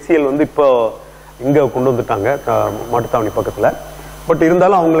 பட் HCL வந்து இப்போ இங்கே கொண்டு வந்துட்டாங்க மாட்டுத்தாவணி பக்கத்தில். பட்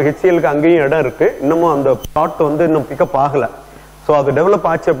இருந்தாலும் அவங்களுக்கு HCLக்கு அங்கேயும் இடம் இருக்குது. இன்னமும் அந்த பிளாட் வந்து இன்னும் பிக்கப் ஆகலை. ஸோ அது டெவலப்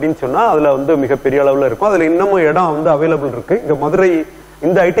ஆச்சு அப்படின்னு சொன்னால் அதில் வந்து மிகப்பெரிய அளவில் இருக்கும். அதில் இன்னமும் இடம் வந்து அவைலபிள் இருக்குது. இங்கே மதுரை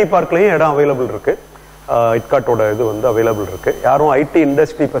இந்த ஐடி பார்க்லையும் இடம் அவைலபிள் இருக்குது. இட்காட்டோட இது வந்து அவைலபிள் இருக்குது. யாரும் ஐடி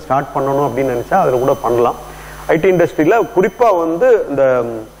இண்டஸ்ட்ரி இப்போ ஸ்டார்ட் பண்ணணும் அப்படின்னு நினச்சா அதில் கூட பண்ணலாம். ஐடி இண்டஸ்ட்ரியில் குறிப்பாக வந்து இந்த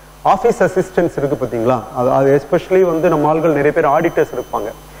ஆஃபீஸ் அசிஸ்டன்ஸ் இருக்குது பார்த்தீங்களா, அது எஸ்பெஷலி வந்து நம்ம ஆள்கள் நிறைய பேர் ஆடிட்டர்ஸ்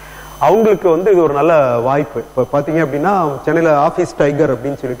இருப்பாங்க. அவங்களுக்கு வந்து இது ஒரு நல்ல வாய்ப்பு. இப்போ பார்த்தீங்க அப்படின்னா சென்னையில் ஆஃபீஸ் டைகர்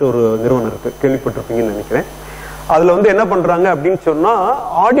அப்படின்னு சொல்லிட்டு ஒரு நிறுவனம் இருக்குது, கேள்விப்பட்டிருப்பீங்கன்னு நினைக்கிறேன். அதில் வந்து என்ன பண்ணுறாங்க அப்படின்னு சொன்னால்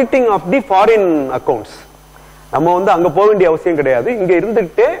auditing of the foreign accounts. நம்ம வந்து அங்கே போக வேண்டிய அவசியம் கிடையாது. இங்கே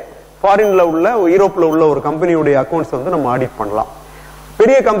இருந்துகிட்டே ஃபாரின்ல உள்ள யூரோப்பில் உள்ள ஒரு கம்பெனியுடைய அக்கௌண்ட்ஸ் வந்து நம்ம ஆடிட் பண்ணலாம்.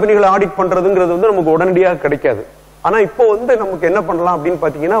 பெரிய கம்பெனிகளை ஆடிட் பண்ணுறதுங்கிறது வந்து நமக்கு உடனடியாக கிடைக்காது. ஆனால் இப்போ வந்து நமக்கு என்ன பண்ணலாம் அப்படின்னு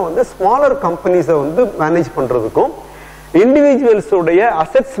பார்த்தீங்கன்னா வந்து ஸ்மாலர் கம்பெனிஸை வந்து மேனேஜ் பண்ணுறதுக்கும் இண்டிவிஜுவல்ஸுடைய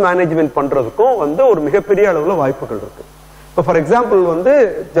அசெட்ஸ் மேனேஜ்மெண்ட் பண்ணுறதுக்கும் வந்து ஒரு மிகப்பெரிய அளவில் வாய்ப்புகள் இருக்கு. இப்போ ஃபார் எக்ஸாம்பிள் வந்து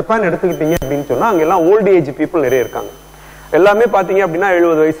ஜப்பான் எடுத்துக்கிட்டீங்க அப்படின்னு சொன்னால் அங்கெல்லாம் ஓல்டு ஏஜ் பீப்புள் நிறைய இருக்காங்க. எல்லாமே பார்த்தீங்க அப்படின்னா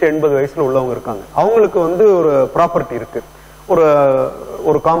 70 வயசு 80 வயசுல உள்ளவங்க இருக்காங்க. அவங்களுக்கு வந்து ஒரு ப்ராப்பர்ட்டி இருக்கு,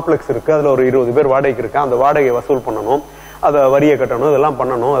 ஒரு காம்ப்ளெக்ஸ் இருக்கு, அதில் ஒரு 20 பேர் வாடகைக்கு இருக்கு. அந்த வாடகையை வசூல் பண்ணணும், அதை வரியை கட்டணும், இதெல்லாம்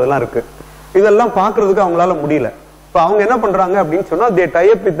பண்ணணும், அதெல்லாம் இருக்கு. இதெல்லாம் பார்க்கறதுக்கு அவங்களால முடியல. இப்போ அவங்க என்ன பண்றாங்க அப்படின்னு சொன்னா தே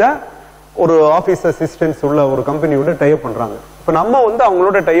டைப் வித் ஒரு ஆஃபீஸ் அசிஸ்டன்ஸ் உள்ள ஒரு கம்பெனியோட டைப் பண்றாங்க. இப்போ நம்ம வந்து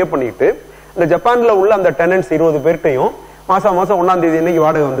அவங்களோட டைப் பண்ணிட்டு இந்த ஜப்பான்ல உள்ள அந்த டெனன்ட்ஸ் 20 பேர்ட்டையும் மாசம் 1ஆம் தேதி இன்னைக்கு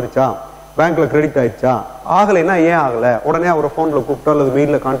வாடகை வந்துருச்சா, பேங்க்ல கிரெடிட் ஆயிடுச்சா, ஆகலைன்னா ஏன் ஆகல, உடனே அவரை போன்ல கூப்பிட்டோ அல்லது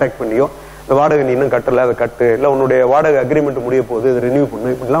மெயில கான்டாக்ட் பண்ணியோ இந்த வாடகை நீ இன்னும் கட்டல, அதை கட்டு, இல்லை உன்னுடைய வாடகை அக்ரிமெண்ட் முடிய போகுது, இதை ரினியூ பண்ணு,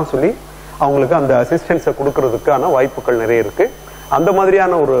 இப்படிலாம் சொல்லி அவங்களுக்கு அந்த அசிஸ்டன்ஸை கொடுக்கறதுக்கான வாய்ப்புகள் நிறைய இருக்கு. அந்த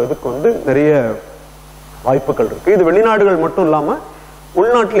மாதிரியான ஒரு இதுக்கு வந்து நிறைய வாய்ப்புகள் இருக்கு. இது வெளிநாடுகள் மட்டும் இல்லாம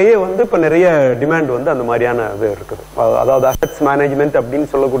உள்நாட்டிலேயே வந்து இப்ப நிறைய டிமாண்ட் வந்து அந்த மாதிரியான இது இருக்குது. அதாவது அசெட்ஸ் மேனேஜ்மெண்ட் அப்படின்னு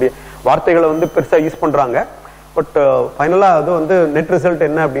சொல்லக்கூடிய வார்த்தைகளை வந்து பெருசா யூஸ் பண்றாங்க. பட் ஃபைனலா அது வந்து நெட் ரிசல்ட்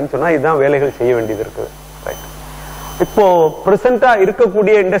என்ன அப்படின்னு சொன்னா இதுதான் வேலைகள் செய்ய வேண்டியது இருக்குது. ரைட். இப்போ பிரசண்டா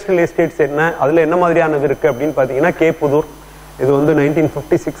இருக்கக்கூடிய இண்டஸ்ட்ரியல் எஸ்டேட்ஸ் என்ன, அதுல என்ன மாதிரியானது இருக்கு அப்படின்னு பாத்தீங்கன்னா கேப்புதூர். இது வந்து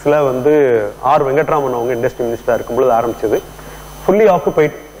 1956ல வந்து ஆர் வெங்கட்ராமன் அவங்க இண்டஸ்ட்ரி மினிஸ்டரா இருக்கும்போது ஆரம்பிச்சது. ஃபுல்லி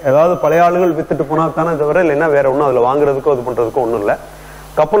ஆக்குபைட், ஏதாவது பழைய ஆளுகள் வித்துட்டு போனா தானே தவிர இல்லைன்னா வேற ஒன்றும் அதுல வாங்குறதுக்கோ இது பண்றதுக்கோ ஒன்றும் இல்லை.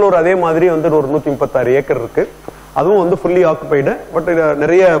 கப்பலூர் அதே மாதிரி வந்து ஒரு 136 ஏக்கர் இருக்கு, அதுவும் வந்து ஃபுல்லி ஆக்குபைடு. பட்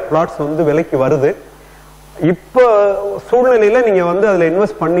நிறைய பிளாட்ஸ் வந்து விலைக்கு வருது. இப்போ சூழ்நிலையில நீங்க வந்து அதுல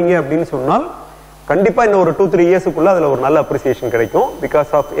இன்வெஸ்ட் பண்ணீங்க அப்படின்னு சொன்னால் கண்டிப்பா இன்னும் ஒரு 2-3 இயர்ஸுக்குள்ள அதுல ஒரு நல்ல அப்ரிசியேஷன் கிடைக்கும். பிகாஸ்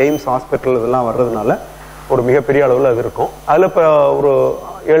ஆஃப் எய்ம்ஸ் ஹாஸ்பிட்டல் இதெல்லாம் வர்றதுனால ஒரு மிகப்பெரிய அளவில் அது இருக்கும். அதுல இப்போ ஒரு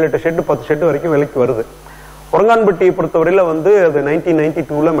 7-8 ஷெட்டு 10 ஷெட்டு வரைக்கும் விலைக்கு வருது. உரங்கான்பட்டியை பொறுத்தவரையில வந்து அது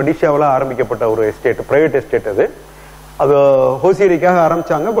 1992ல மெடிஷாவில் ஆரம்பிக்கப்பட்ட ஒரு எஸ்டேட், பிரைவேட் எஸ்டேட். அது ஹோசியரிக்காக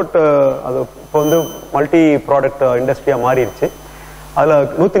ஆரம்பிச்சாங்க. பட் அது இப்போ வந்து மல்டி ப்ராடக்ட் இண்டஸ்ட்ரியா மாறிடுச்சு. அதுல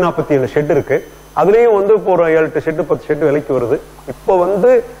 147 ஷெட் இருக்கு. அதுலயும் வந்து இப்போ ஒரு 7-8 ஷெட்டு 10 ஷெட்டு விலைக்கு வருது. இப்போ வந்து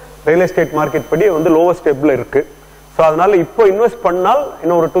ரியல் எஸ்டேட் மார்க்கெட் படி வந்து லோவஸ்ட் ஸ்டெப்ல இருக்கு. ஸோ அதனால இப்போ இன்வெஸ்ட் பண்ணால்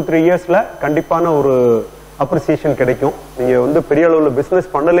இன்னும் ஒரு 2-3 இயர்ஸ்ல கண்டிப்பான ஒரு அப்ரிசியேஷன் கிடைக்கும். நீங்க வந்து பெரிய அளவில்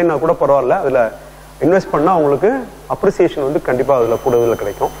பிசினஸ் பண்ணலைன்னா கூட பரவாயில்ல, அதுல இன்வெஸ்ட் பண்ணா உங்களுக்கு அப்ரிசியேஷன் வந்து கண்டிப்பா அதுல கூடுதல்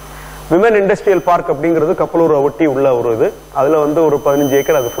கிடைக்கும். விமன் இண்டஸ்ட்ரியல் பார்க் அப்படிங்கிறது கப்பலூரை ஒட்டி உள்ள ஒரு இது. அதுல வந்து ஒரு 15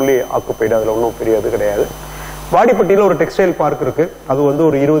 ஏக்கர் அது ஃபுல்லி ஆக்குபைடு, அதுல ஒன்றும் பெரிய இது கிடையாது. வாடிப்பட்டியில ஒரு டெக்ஸ்டைல் பார்க் இருக்கு. அது வந்து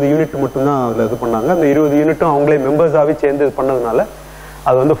ஒரு 20 யூனிட் மட்டும்தான் அதுல இது பண்ணாங்க. அந்த 20 யூனிட்டும் அவங்களே மெம்பர்ஸாவே சேர்ந்து இது பண்ணதுனால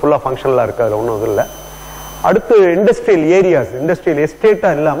அது வந்து ஃபுல்லா ஃபங்க்ஷனலா இருக்கு, அதுல ஒன்றும் இது இல்லை. அடுத்து இண்டஸ்ட்ரியல் ஏரியாஸ், இண்டஸ்ட்ரியல் எஸ்டேட்டா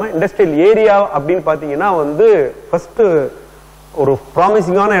இல்லாம இண்டஸ்ட்ரியல் ஏரியா அப்படின்னு பாத்தீங்கன்னா வந்து ஃபர்ஸ்ட் ஒரு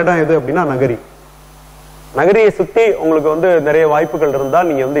ப்ராமிசிங்கான இடம் எது அப்படின்னா நகரி. நகரியை சுத்தி உங்களுக்கு வந்து நிறைய வாய்ப்புகள் இருந்தால்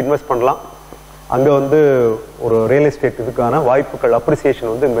நீங்க வந்து இன்வெஸ்ட் பண்ணலாம். அங்க வந்து ஒரு ரியல் எஸ்டேட் இதுக்கான வாய்ப்புகள்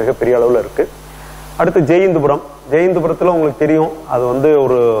அப்ரிசியேஷன் வந்து மிகப்பெரிய அளவுல இருக்கு. அடுத்து ஜெயந்துபுரம். ஜெயந்துபுரத்துல உங்களுக்கு தெரியும் அது வந்து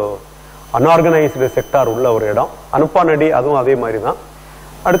ஒரு அன்ஆர்கனைஸ்டு செக்டார் உள்ள ஒரு இடம். அனுப்பானடி அதுவும் அதே மாதிரி தான்.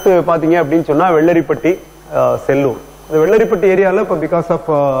 அடுத்து பாத்தீங்க அப்படின்னு சொன்னா வெள்ளரிப்பட்டி, செல்லூர். இந்த வெள்ளரிப்பட்டி ஏரியாவில் இப்போ because of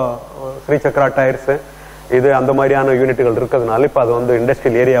Sri chakra tyres இது அந்த மாதிரியான யூனிட்டுகள் இருக்கிறதுனால இப்போ அது வந்து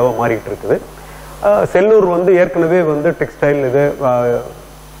இண்டஸ்ட்ரியல் ஏரியாவாக மாறிக்கிட்டு இருக்குது. செல்லூர் வந்து ஏற்கனவே வந்து டெக்ஸ்டைல் இது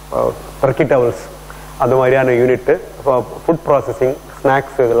டர்க்கி டவல்ஸ் அந்த மாதிரியான யூனிட்டு, ஃபுட் ப்ராசஸிங்,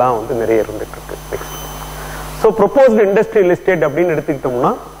 ஸ்நாக்ஸ் இதெல்லாம் வந்து நிறைய இருந்துட்டு இருக்கு. Next so proposed industrial estate அப்படின்னு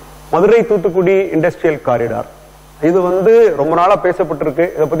எடுத்துக்கிட்டோம்னா மதுரை தூத்துக்குடி இண்டஸ்ட்ரியல் காரிடார். இது வந்து ரொம்ப நாளா பேசப்பட்டிருக்கு.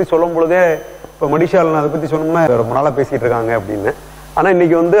 இதை பத்தி சொல்லும் பொழுதே இப்ப மடிஷால் அதை பத்தி சொன்னோம்னா ரொம்ப நாளா பேசிட்டு இருக்காங்க அப்படின்னு. ஆனா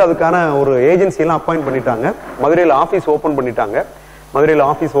இன்னைக்கு வந்து அதுக்கான ஒரு ஏஜென்சி எல்லாம் அப்பாயிண்ட் பண்ணிட்டாங்க. மதுரையில் ஆபீஸ் ஓபன் பண்ணிட்டாங்க. மதுரையில்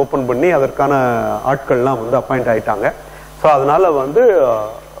ஆபீஸ் ஓபன் பண்ணி அதற்கான ஆட்கள்லாம் வந்து அப்பாயிண்ட் ஆயிட்டாங்க. ஸோ அதனால வந்து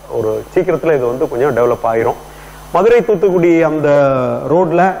ஒரு சீக்கிரத்தில் இது வந்து கொஞ்சம் டெவலப் ஆயிரும். மதுரை தூத்துக்குடி அந்த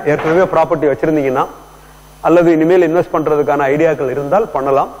ரோட்ல ஏற்கனவே ப்ராப்பர்ட்டி வச்சிருந்தீங்கன்னா அல்லது இனிமேல் இன்வெஸ்ட் பண்றதுக்கான ஐடியாக்கள் இருந்தால்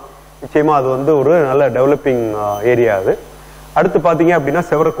பண்ணலாம். நிச்சயமா அது வந்து ஒரு நல்ல டெவலப்பிங் ஏரியா. அது அடுத்து பாத்தீங்க அப்படின்னா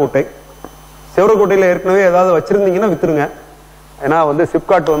செவரக்கோட்டை. செவரக்கோட்டையில ஏற்கனவே ஏதாவது வச்சிருந்தீங்கன்னா வித்துருங்க. ஏன்னா வந்து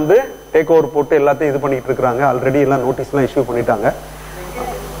சிப்காட் வந்து டேக் ஓவர் போட்டு எல்லாத்தையும் இது பண்ணிட்டு இருக்காங்க. ஆல்ரெடி எல்லாம் நோட்டீஸ் எல்லாம் இஷ்யூ பண்ணிட்டாங்க.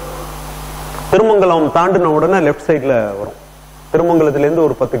 திருமங்கலம் தாண்டின உடனே லெப்ட் சைட்ல வரும். திருமங்கலத்துல இருந்து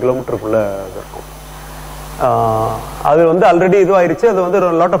ஒரு 10 கிலோமீட்டருக்குள்ள இருக்கும். அது வந்து ஆல்ரெடி இதுவாயிருச்சு. அது வந்து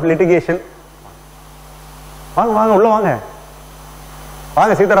லாட் ஆஃப் லிட்டிகேஷன். வாங்க வாங்க உள்ள வாங்க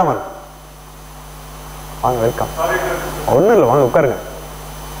வாங்க சீதாராமன் வாங்க, வெல்கம். ஒண்ணும் இல்லை, வாங்க உட்காருங்க.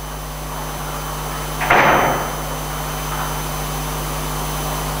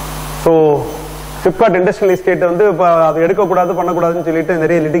 ஸோ சிப்காட் இண்டஸ்ட்ரியல் எஸ்டேட் வந்து இப்போ அது எடுக்கக்கூடாது பண்ணக்கூடாதுன்னு சொல்லிட்டு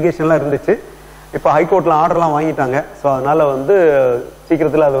நிறைய லிட்டிகேஷன்லாம் இருந்துச்சு. இப்போ ஹைகோர்ட்ல ஆர்டர்லாம் வாங்கிட்டாங்க. ஸோ அதனால வந்து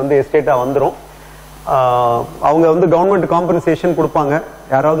சீக்கிரத்தில் அது வந்து எஸ்டேட்டா வந்துடும். அவங்க வந்து கவர்மெண்ட் காம்பன்சேஷன் கொடுப்பாங்க.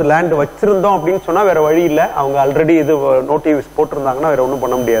 யாராவது லேண்ட் வச்சிருந்தோம் அப்படின்னு சொன்னா வேற வழி இல்லை. அவங்க ஆல்ரெடி இது நோட்டீஸ் போட்டிருந்தாங்கன்னா வேற ஒன்றும்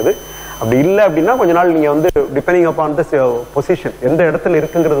பண்ண முடியாது. அப்படி இல்லை அப்படின்னா கொஞ்ச நாள் நீங்க வந்து டிபெண்டிங் அப்பான் த பொசிஷன் எந்த இடத்துல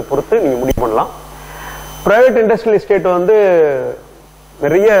இருக்குங்கிறத பொறுத்து நீங்க முடிவு பண்ணலாம். பிரைவேட் இண்டஸ்ட்ரியல் எஸ்டேட் வந்து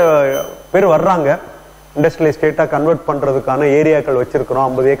நிறைய பேர் வர்றாங்க. இண்டஸ்ட்ரியல் எஸ்டேட்டா கன்வெர்ட் பண்றதுக்கான ஏரியாக்கள் வச்சிருக்கிறோம்,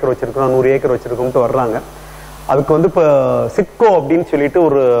 50 ஏக்கர் வச்சிருக்கிறோம், 100 ஏக்கர் வச்சிருக்கோம்ட்டு வர்றாங்க. அதுக்கு வந்து இப்போ சிட்கோ அப்படின்னு சொல்லிட்டு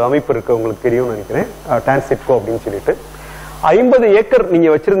ஒரு அமைப்பு இருக்கு, உங்களுக்கு தெரியும்னு நினைக்கிறேன். டான் சிட்கோ அப்படின்னு சொல்லிட்டு 50 ஏக்கர் நீங்க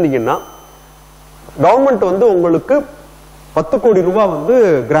வச்சிருந்தீங்கன்னா கவர்மெண்ட் வந்து உங்களுக்கு 10 கோடி ரூபாய் வந்து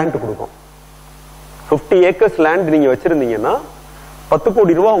கிராண்ட் கொடுக்கும். 50 ஏக்கர்ஸ் லேண்ட் நீங்க வச்சிருந்தீங்கன்னா 10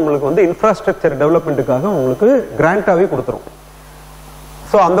 கோடி ரூபாய் உங்களுக்கு வந்து இன்ஃப்ராஸ்ட்ரக்சர் டெவலப்மெண்ட்டுக்காக உங்களுக்கு கிராண்டாவே கொடுத்துரும்.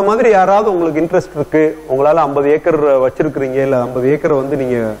 ஸோ அந்த மாதிரி யாராவது உங்களுக்கு இன்ட்ரெஸ்ட் இருக்கு, உங்களால 50 ஏக்கர் வச்சிருக்கிறீங்க, இல்ல 50 ஏக்கர் வந்து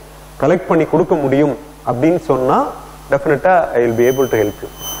நீங்க கலெக்ட் பண்ணி கொடுக்க முடியும் அப்படின்னு சொன்னா டெஃபினட்டா I will be able to help you.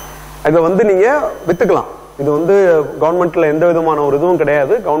 இதை வந்து நீங்க வித்துக்கலாம். இது வந்து கவர்மெண்ட்ல எந்த விதமான ஒரு இதுவும்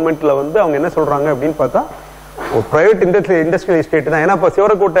கிடையாது. கவர்மெண்ட்ல வந்து அவங்க என்ன சொல்றாங்க அப்படின்னு பார்த்தா ஒரு பிரைவேட் இண்டஸ்ட்ரியல் எஸ்டேட் தான். ஏன்னா இப்போ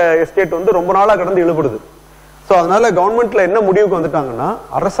சிவரக்கோட்டை எஸ்டேட் வந்து ரொம்ப நாளா கடந்து இழுபடுது. ஸோ அதனால கவர்மெண்ட்ல என்ன முடிவுக்கு வந்துட்டாங்கன்னா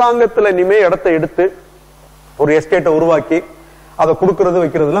அரசாங்கத்துல இனிமே இடத்தை எடுத்து ஒரு எஸ்டேட்டை உருவாக்கி அதை கொடுக்கறது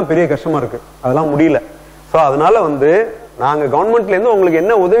வைக்கிறதுலாம் பெரிய கஷ்டமா இருக்கு. அதெல்லாம் முடியல. ஸோ அதனால வந்து நாங்க கவர்மெண்ட்ல இருந்து உங்களுக்கு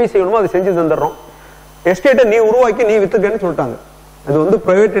என்ன உதவி செய்யணுமோ அதை செஞ்சு தந்துடுறோம். எஸ்டேட்டை நீ உருவாக்கி நீ வித்துக்கன்னு சொல்லிட்டாங்க. அது வந்து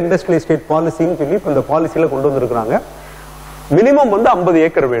பிரைவேட் இண்டஸ்ட்ரியல் எஸ்டேட் பாலிசின்னு சொல்லி இப்ப இந்த பாலிசியில கொண்டு வந்திருக்கிறாங்க. மினிமம் வந்து 50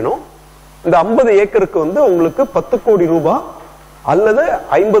 ஏக்கர் வேணும். இந்த 50 ஏக்கருக்கு வந்து உங்களுக்கு 10 கோடி ரூபாய் அல்லது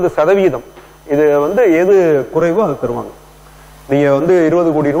 50%. இது வந்து எது குறைவோ அது தருவாங்க. நீங்க வந்து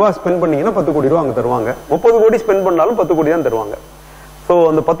 20 கோடி ரூபாய் ஸ்பெண்ட் பண்ணீங்கன்னா 10 கோடி ரூபாய் அங்க தருவாங்க. 30 கோடி ஸ்பெண்ட் பண்ணாலும் 10 கோடி தான் தருவாங்க. ஸோ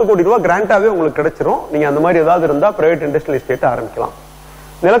அந்த 10 கோடி ரூபாய் கிராண்டாவே உங்களுக்கு கிடைச்சிரும். நீங்க அந்த மாதிரி ஏதாவது இருந்தா பிரைவேட் இண்டஸ்ட்ரியல் எஸ்டேட் ஆரம்பிக்கலாம்.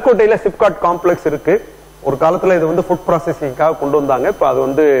 நிலக்கோட்டையில சிப்காட் காம்ப்ளெக்ஸ் இருக்கு. ஒரு காலத்துல இது வந்து ஃபுட் ப்ராசஸிங்காக கொண்டு வந்தாங்க. இப்போ அது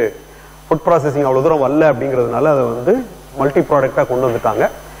வந்து ஃபுட் ப்ராசஸிங் அவ்வளவு தூரம் வரல அப்படிங்கிறதுனால அதை வந்து மல்டி ப்ராடக்டா கொண்டு வந்துட்டாங்க.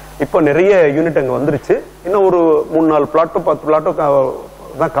 இப்போ நிறைய யூனிட் அங்க வந்துருச்சு. இன்னும் ஒரு 3-4 பிளாட்டோ 10 பிளாட்டோ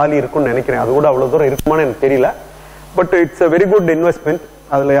தான் காலி இருக்கும்னு நினைக்கிறேன். அது கூட அவ்வளவு தூரம் இருக்குமான்னு எனக்கு தெரியல. But it's a very good investment.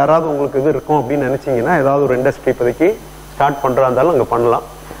 அதுல யாராவது உங்களுக்கு இது இருக்கும் அப்படின்னு நினைச்சீங்கன்னா ஏதாவது ஒரு இண்டஸ்ட்ரி இப்போதைக்கு ஸ்டார்ட் பண்றதா இருந்தாலும் அங்க பண்ணலாம்.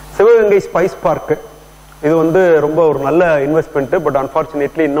 சிவகங்கை ஸ்பைஸ் பார்க் இது வந்து ரொம்ப ஒரு நல்ல இன்வெஸ்ட்மெண்ட். பட்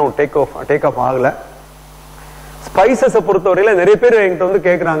அன்பார்ச்சுனேட்லி இன்னும் டேக் ஆஃப் ஆகல. ஸ்பைசஸை பொறுத்தவரையில நிறைய பேர் என்கிட்ட வந்து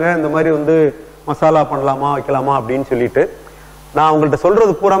கேட்கறாங்க, இந்த மாதிரி வந்து மசாலா பண்ணலாமா வைக்கலாமா அப்படின்னு சொல்லிட்டு. நான் உங்கள்கிட்ட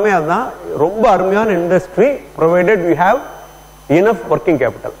சொல்றது பூராமே அதுதான். ரொம்ப அருமையான industry provided you have enough working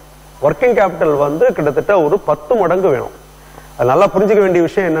capital. Working capital வந்து கிட்டத்தட்ட ஒரு 10 மடங்கு வேணும். அது நல்லா புரிஞ்சுக்க வேண்டிய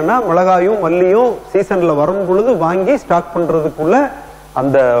விஷயம் என்னன்னா, மிளகாயும் மல்லியும் சீசன்ல வரும் பொழுது வாங்கி ஸ்டாக் பண்றதுக்குள்ள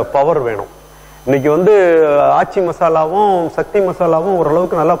அந்த பவர் வேணும். இன்னைக்கு வந்து ஆச்சி மசாலாவும் சக்தி மசாலாவும்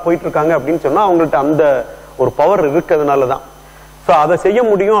ஓரளவுக்கு நல்லா போயிட்டு இருக்காங்க அப்படின்னு சொன்னா அவங்கள்ட்ட அந்த ஒரு பவர் இருக்கிறதுனால தான். ஸோ அதை செய்ய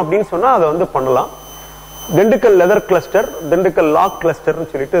முடியும் அப்படின்னு சொன்னா அதை வந்து பண்ணலாம். Dindigul leather cluster, Dindigul lock கிளஸ்டர்னு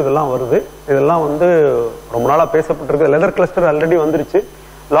சொல்லிட்டு இதெல்லாம் வருது. இதெல்லாம் வந்து ரொம்ப நாளா பேசப்பட்டிருக்கு. லெதர் கிளஸ்டர் ஆல்ரெடி வந்துருச்சு.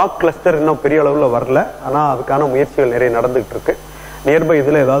 லாக் கிளஸ்டர் இன்னும் பெரிய அளவுல வரல. ஆனா அதுக்கான முயற்சிகள் நிறைய நடந்துகிட்டு இருக்கு. நியர்பை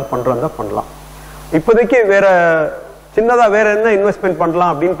இதுல ஏதாவது பண்றாங்க பண்ணலாம். இப்போதைக்கு வேற சின்னதா வேற என்ன இன்வெஸ்ட்மெண்ட்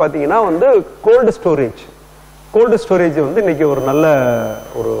பண்ணலாம் அப்படின்னு பாத்தீங்கன்னா வந்து கோல்டு ஸ்டோரேஜ். கோல்டு ஸ்டோரேஜ் வந்து இன்னைக்கு ஒரு நல்ல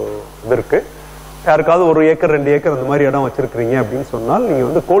ஒரு இது இருக்கு. யாருக்காவது 1 ஏக்கர் 2 ஏக்கர் அந்த மாதிரி இடம் வச்சிருக்கீங்க அப்படின்னு சொன்னால் நீங்க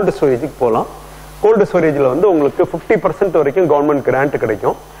வந்து கோல்டு ஸ்டோரேஜுக்கு போகலாம். கோல்டு ஸ்டோரேஜ்ல வந்து உங்களுக்கு 50% வரைக்கும் கவர்மெண்ட் கிராண்ட்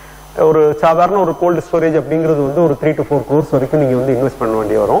கிடைக்கும். ஒரு சாதாரண ஒரு கோல்டு ஸ்டோரேஜ் அப்படிங்கிறது வந்து ஒரு 3 to 4 crores வரைக்கும் நீங்க வந்து இன்வெஸ்ட் பண்ண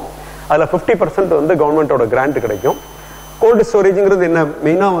வேண்டி வரும். அதில் 50% வந்து கவர்மெண்ட்டோட கிராண்ட் கிடைக்கும். கோல்டு ஸ்டோரேஜுங்கிறது என்ன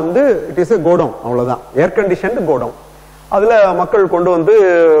மெயினாக வந்து இட் இஸ் எ கோடவுன், அவ்வளோதான், ஏர் கண்டிஷன்டு கோடவுன். அதில் மக்கள் கொண்டு வந்து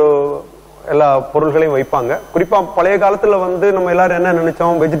எல்லா பொருள்களையும் வைப்பாங்க. குறிப்பாக பழைய காலத்தில் வந்து நம்ம எல்லாரும் என்ன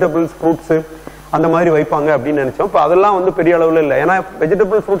நினைச்சோம், வெஜிடபிள்ஸ் ஃப்ரூட்ஸு அந்த மாதிரி வைப்பாங்க அப்படின்னு நினைச்சோம். இப்போ அதெல்லாம் வந்து பெரிய அளவில் இல்லை. ஏன்னா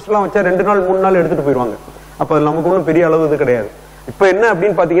வெஜிடபிள் ஃப்ரூட்ஸ்லாம் வச்சா 2 நாள் 3 நாள் எடுத்துகிட்டு போயிடுவாங்க. அப்போ அது நமக்கு ஒன்றும் பெரிய அளவு இது கிடையாது. இப்போ என்ன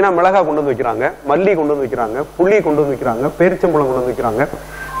அப்படின்னு பார்த்தீங்கன்னா, மிளகாய் கொண்டு வந்து வைக்கிறாங்க, மல்லி கொண்டு வந்து வைக்கிறாங்க, புளி கொண்டு வந்து வைக்கிறாங்க, பேரிச்சம்பழம் கொண்டு வந்து வைக்கிறாங்க,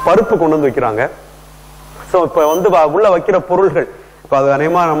 பருப்பு கொண்டு வந்து வைக்கிறாங்க. ஸோ இப்போ வந்து உள்ள வைக்கிற பொருள்கள் இப்போ அது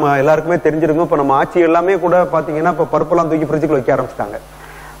அநேகமாக நம்ம எல்லாருக்குமே தெரிஞ்சிருக்கும். இப்போ நம்ம ஆட்சி எல்லாமே கூட பார்த்தீங்கன்னா இப்போ பருப்பெல்லாம் தூக்கி ஃப்ரிட்ஜுக்குள்ள வைக்க ஆரம்பிச்சிட்டாங்க.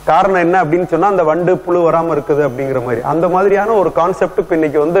 காரணம் என்ன அப்படின்னு சொன்னால், அந்த வண்டு புழு வராமல் இருக்குது அப்படிங்கிற மாதிரி அந்த மாதிரியான ஒரு கான்செப்ட் இப்போ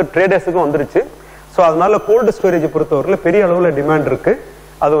இன்னைக்கு வந்து ட்ரேடர்ஸுக்கும் வந்துருச்சு. ஸோ அதனால கோல்டு ஸ்டோரேஜ் பொறுத்தவரையில் பெரிய அளவில் டிமாண்ட் இருக்கு.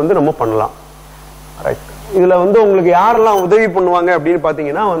 அது வந்து நம்ம பண்ணலாம். ரைட். இதுல வந்து உங்களுக்கு யாரெல்லாம் உதவி பண்ணுவாங்க அப்படின்னு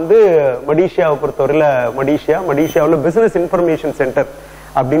பாத்தீங்கன்னா வந்து மடிஷியாவை பொறுத்தவரையில மடிஷியாவில் பிசினஸ் இன்ஃபர்மேஷன் சென்டர்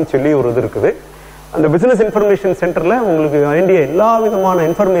அப்படின்னு சொல்லி ஒரு இது இருக்குது. அந்த பிசினஸ் இன்ஃபர்மேஷன் சென்டர்ல உங்களுக்கு வேண்டிய எல்லா விதமான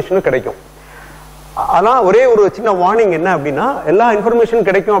இன்ஃபர்மேஷனும் கிடைக்கும். ஆனா ஒரே ஒரு சின்ன வார்னிங் என்ன அப்படின்னா, எல்லா இன்ஃபர்மேஷன்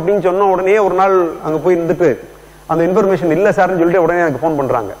கிடைக்கும் அப்படின்னு சொன்ன உடனே ஒரு நாள் அங்க போய் இருந்துட்டு அந்த இன்ஃபர்மேஷன் இல்ல சார்னு சொல்லிட்டு உடனே எனக்கு ஃபோன்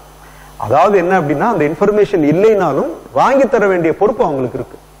பண்றாங்க. அதாவது என்ன அப்படின்னா, அந்த இன்ஃபர்மேஷன் இல்லைனாலும் வாங்கி தர வேண்டிய பொறுப்பு அவங்களுக்கு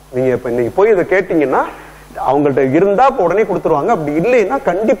இருக்கு. நீங்க இப்ப இன்னைக்கு போய் இதை கேட்டீங்கன்னா அவங்கள்ட்ட இருந்தா உடனே கொடுத்துருவாங்க. அப்படி இல்லைன்னா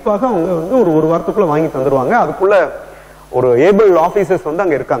கண்டிப்பாக அவங்க வந்து ஒரு வாரத்துக்குள்ள வாங்கி தந்துருவாங்க. அதுக்குள்ள ஒரு ஏபிள் ஆபீசர்ஸ் வந்து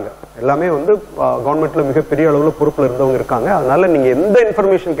அங்க இருக்காங்க. எல்லாமே வந்து கவர்மெண்ட்ல மிகப்பெரிய அளவுல பொறுப்புல இருந்தவங்க இருக்காங்க. அதனால நீங்க எந்த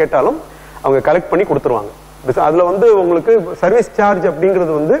இன்ஃபர்மேஷன் கேட்டாலும் அவங்க கலெக்ட் பண்ணி கொடுத்துருவாங்க. அதுல வந்து உங்களுக்கு சர்வீஸ் சார்ஜ்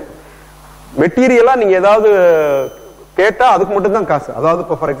அப்படிங்கிறது வந்து மெட்டீரியலா நீங்க ஏதாவது கேட்டா அதுக்கு மட்டும் தான் காசு. அதாவது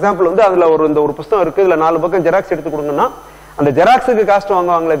இப்போ ஃபார் எக்ஸாம்பிள் வந்து அதுல ஒரு புத்தகம் இருக்கு, இதுல 4 பக்கம் ஜெராக்ஸ் எடுத்து கொடுங்கன்னா அந்த ஜெராக்ஸுக்கு காஸ்ட்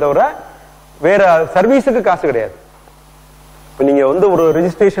வாங்குவாங்களே தவிர வேற சர்வீஸுக்கு காசு கிடையாது. இப்போ நீங்க வந்து ஒரு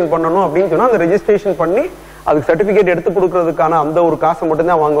ரெஜிஸ்ட்ரேஷன் பண்ணணும் அப்படின்னு சொன்னா அந்த ரெஜிஸ்ட்ரேஷன் பண்ணி அதுக்கு சர்டிபிகேட் எடுத்து கொடுக்கறதுக்கான அந்த ஒரு காசை மட்டும்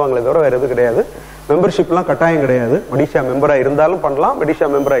தான் வாங்குவாங்களே தவிர வேற எதுவும் கிடையாது. மெம்பர்ஷிப்லாம் கட்டாயம் கிடையாது. மடிஷா மெம்பரா இருந்தாலும் பண்ணலாம், மடிஷா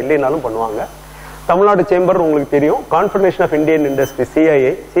மெம்பரா இல்லைனாலும் பண்ணுவாங்க. தமிழ்நாடு சேம்பர் உங்களுக்கு தெரியும், confederation of Indian industry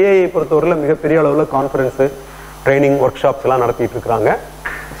CIA பொறுத்தவரையில் மிகப்பெரிய அளவில் கான்ஃபரன்ஸ் ட்ரைனிங் ஒர்க் ஷாப்ஸ் எல்லாம் நடத்திட்டு இருக்காங்க.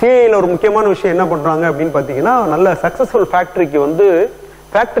 சிஐஏல ஒரு முக்கியமான விஷயம் என்ன பண்றாங்க அப்படின்னு பாத்தீங்கன்னா, நல்ல சக்சஸ்ஃபுல் ஃபேக்டரிக்கு வந்து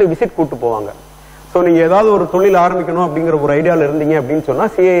ஃபேக்டரி விசிட் கூட்டு போவாங்க. ஸோ நீங்க ஏதாவது ஒரு தொழில் ஆரம்பிக்கணும் அப்படிங்கிற ஒரு ஐடியாவில் இருந்தீங்க அப்படின்னு சொன்னா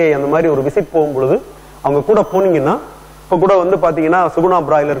சிஐஏ அந்த மாதிரி ஒரு விசிட் போகும்பொழுது அவங்க கூட போனீங்கன்னா, இப்போ கூட வந்து பாத்தீங்கன்னா சுகுணா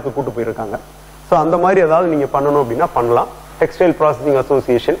பிராய்லருக்கு கூட்டு போயிருக்காங்க. ஸோ அந்த மாதிரி ஏதாவது நீங்க பண்ணணும் அப்படின்னா பண்ணலாம். Textile processing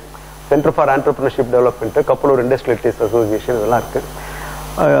association, centre for entrepreneurship development, Kappalur industrialist association இதெல்லாம் இருக்கு.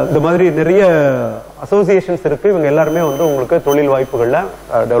 இந்த மாதிரி நிறைய அசோசியேஷன்ஸ் இருக்கு. இவங்க எல்லாருமே வந்து உங்களுக்கு தொழில் வாய்ப்புகள்ல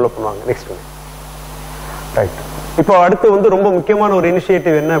டெவலப் பண்ணுவாங்க. Next right. இப்போ அடுத்து வந்து ரொம்ப முக்கியமான ஒரு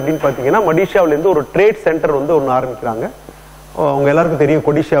இனிஷியேட்டிவ் என்ன அப்படின்னு பாத்தீங்கன்னா, மடிஷியாவில இருந்து ஒரு ட்ரேட் சென்டர் வந்து ஒன்று ஆரம்பிக்கிறாங்க. அவங்க எல்லாருக்கும் தெரியும்,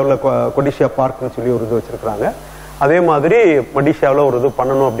 கொடிஷியா பார்க்னு சொல்லி ஒரு இது வச்சிருக்காங்க. அதே மாதிரி மடிஷியாவில் ஒரு இது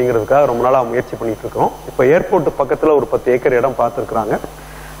பண்ணணும் அப்படிங்கிறதுக்காக ரொம்ப நாளாக முயற்சி பண்ணிட்டு இருக்கோம். இப்போ ஏர்போர்ட் பக்கத்தில் ஒரு 10 ஏக்கர் இடம் பார்த்துருக்குறாங்க.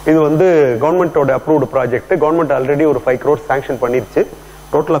 இது வந்து கவர்மெண்டோட அப்ரூவ்டு ப்ராஜெக்ட். கவர்மெண்ட் ஆல்ரெடி ஒரு 5 crores சாங்ஷன் பண்ணிருச்சு.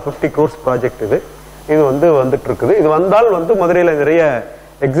 டோட்டலாக 50 crores ப்ராஜெக்ட் இது வந்து வந்துட்டு இருக்குது. இது வந்தால் வந்து மதுரையில் நிறைய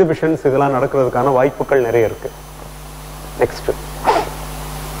எக்ஸிபிஷன்ஸ் இதெல்லாம் நடக்கிறதுக்கான வாய்ப்புகள் நிறைய இருக்கு. நெக்ஸ்ட்,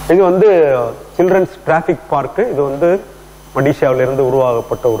 இது வந்து சில்ட்ரன்ஸ் டிராபிக் பார்க். இது வந்து மடிஷியாவில இருந்து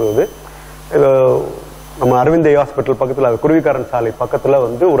உருவாக்கப்பட்ட ஒரு இது நம்ம அரவிந்த் ஹாஸ்பிட்டல் பக்கத்தில், அது குருவிக்காரன் சாலை பக்கத்தில்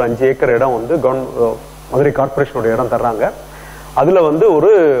வந்து ஒரு 5 ஏக்கர் இடம் வந்து மதுரை கார்பரேஷனோட இடம் தர்றாங்க. அதுல வந்து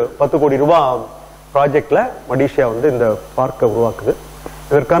ஒரு 10 கோடி ரூபாய் ப்ராஜெக்ட்ல மடிஷியா வந்து இந்த பார்க்கை உருவாக்குது.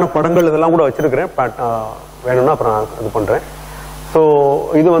 இதற்கான படங்கள் இதெல்லாம் கூட வச்சிருக்கிறேன், வேணும்னா அப்புறம் நான் இது பண்றேன். ஸோ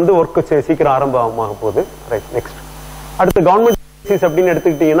இது வந்து ஒர்க் சீக்கிரம் ஆரம்பமாக போகுது. ரைட். நெக்ஸ்ட், அடுத்து கவர்மெண்ட் அப்படின்னு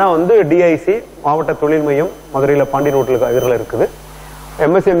எடுத்துக்கிட்டீங்கன்னா வந்து டிஐசி மாவட்ட தொழில் மையம் மதுரையில் பாண்டியன் ஹோட்டலுக்கு எதிரில் இருக்குது.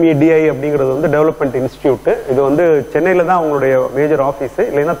 MSME DI அப்படிங்கிறது வந்து டெவலப்மெண்ட் இன்ஸ்டிடியூட். இது வந்து சென்னையில தான் அவங்களுடைய மேஜர் ஆஃபீஸ்,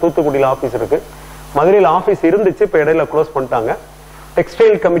 இல்லைன்னா தூத்துக்குடியில் ஆஃபீஸ் இருக்கு. மதுரையில் ஆஃபீஸ் இருந்துச்சு, இப்போ இடையில க்ளோஸ் பண்ணிட்டாங்க.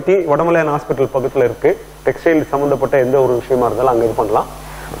 டெக்ஸ்டைல் கமிட்டி வடமலையான் ஹாஸ்பிட்டல் பக்கத்தில் இருக்கு. டெக்ஸ்டைல் சம்பந்தப்பட்ட எந்த ஒரு விஷயமா இருந்தாலும் அங்கே இது பண்ணலாம்.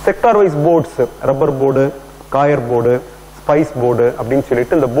 Sector wise ports, rubber board, coir board, spice board அப்படின்னு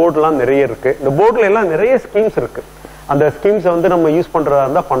சொல்லிட்டு இந்த போர்டுலாம் நிறைய இருக்கு. இந்த போர்டுல எல்லாம் நிறைய ஸ்கீம்ஸ் இருக்கு. அந்த ஸ்கீம்ஸை வந்து நம்ம யூஸ் பண்றதா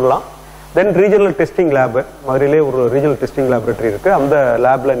இருந்தால் பண்ணலாம். தென் ரீஜனல் டெஸ்டிங் லேப், மதுரையிலே ஒரு ரீஜனல் டெஸ்டிங் லேபரேட்டரி இருக்கு. அந்த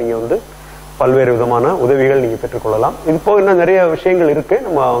லேப்ல நீங்க வந்து பல்வேறு விதமான உதவிகள் நீங்க பெற்றுக்கொள்ளலாம். இது போக இன்னும் நிறைய விஷயங்கள் இருக்கு,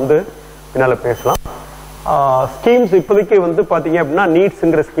 நம்ம வந்து பின்னால பேசலாம். ஸ்கீம்ஸ் இப்போதைக்கு வந்து பாத்தீங்க அப்படின்னா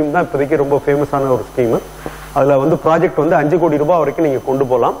நீட்ஸ்ங்கிற ஸ்கீம் தான் இப்போதைக்கு ரொம்ப ஃபேமஸான ஒரு ஸ்கீம். அதுல வந்து ப்ராஜெக்ட் வந்து 5 கோடி ரூபாய் வரைக்கும் நீங்க கொண்டு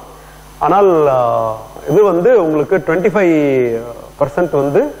போகலாம். ஆனால் இது வந்து உங்களுக்கு 25%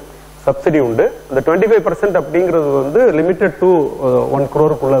 வந்து சப்சிடி உண்டு. அந்த 25% அப்படிங்கிறது வந்து லிமிட்டட் டு 1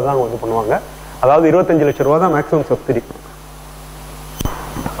 crore தான் வந்து பண்ணுவாங்க. அதாவது 25 லட்சம் ரூபாய் தான் மேக்ஸிமம் சப்சிடி.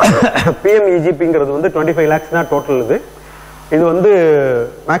 PMEGPங்கிறது வந்து 25 lakhs தான் டோட்டல். இது இது வந்து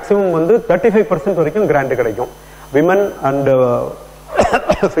மேக்ஸிமம் வந்து 35% வரைக்கும் கிராண்ட் கிடைக்கும். விமன் அண்ட்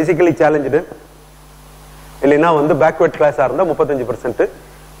பிசிக்கலி சேலஞ்சு இல்லைன்னா வந்து பேக்வர்ட் கிளாஸா இருந்தா 35%,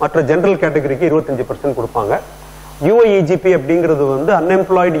 மற்ற ஜெனரல் கேட்டகரிக்கு 25% கொடுப்பாங்க. UIEGP அப்படிங்கிறது வந்து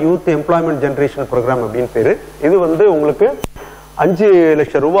unemployed youth employment generation program அப்படின்னு பேரு. இது வந்து உங்களுக்கு 5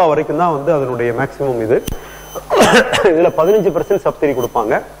 லட்சம் ரூபாய் வரைக்கும் தான் வந்து அதனுடைய மேக்சிமம். இது இதுல 15% சப்சிடி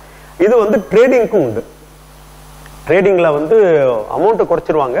கொடுப்பாங்க. இது வந்து ட்ரேடிங்க்கும் உண்டு. ட்ரேடிங்ல வந்து அமௌண்ட்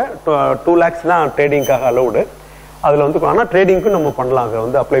குறைச்சிருவாங்க. 2 lakhs தான் ட்ரேடிங்காக அலௌடு. அதுல வந்து ஆனா ட்ரேடிங்க்கும் நம்ம பண்ணலாம், அதை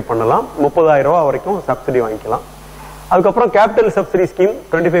வந்து அப்ளை பண்ணலாம். 30,000 ரூபாய் வரைக்கும் சப்சிடி வாங்கிக்கலாம். அதுக்கப்புறம் கேபிட்டல் சப்சிடி ஸ்கீம்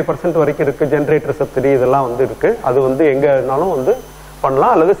 25% வரைக்கும் இருக்கு. ஜெனரேட்டர் சப்சிடி இதெல்லாம் வந்து இருக்கு. அது வந்து எங்கனாலும் வந்து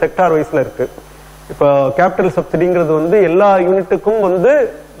பண்ணலாம், அல்லது செக்டார் வைஸ்ல இருக்கு. இப்போ கேபிட்டல் சப்சிடிங்கிறது வந்து எல்லா யூனிட்டுக்கும் வந்து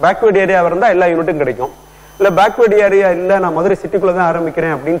பேக்வர்ட் ஏரியா இருந்தா எல்லா யூனிட்டும் கிடைக்கும். இல்ல பேக்வர்ட் ஏரியா இல்ல நான் மதுரை சிட்டிக்குள்ள தான்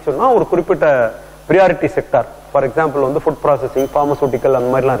ஆரம்பிக்கிறேன் அப்படின்னு சொன்னா ஒரு குறிப்பிட்ட பிரியாரிட்டி செக்டார், ஃபார் எக்ஸாம்பிள் வந்து ஃபுட் ப்ராசஸிங், பார்மசூட்டிக்கல் அந்த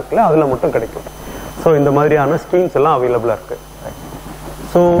மாதிரிலாம் இருக்குல்ல, அதுல மட்டும் கிடைக்கும். ஸோ இந்த மாதிரியான ஸ்கீம்ஸ் எல்லாம் அவைலபிளா இருக்கு.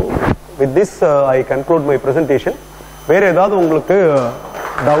 So with this I conclude my presentation. வேற ஏதாவது உங்களுக்கு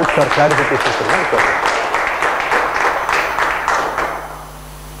டவுட்ஸ் ஆர் கிளாரிஃபிகேஷன்ஸ் இருந்தால் கேட்கலாம்.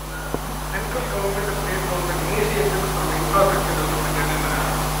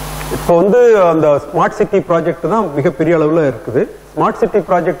 இப்போ வந்து அந்த ஸ்மார்ட் சிட்டி ப்ராஜெக்ட் தான் மிகப்பெரிய அளவில் இருக்குது. ஸ்மார்ட் சிட்டி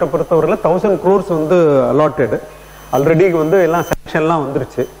ப்ராஜெக்டை பொறுத்தவரையில் 1000 crores வந்து அலாட்டட். ஆல்ரெடி வந்து எல்லாம் செக்ஷன்லாம்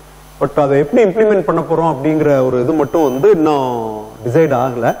வந்துருச்சு. பட் அதை எப்படி இம்ப்ளிமெண்ட் பண்ண போறோம் அப்படிங்கிற ஒரு இது மட்டும் வந்து இன்னும் டிசைட்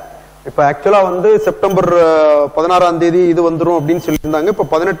ஆகல. இப்போ ஆக்சுவலா வந்து செப்டம்பர் 16ஆம் தேதி இது வந்துடும் அப்படின்னு சொல்லியிருந்தாங்க. இப்போ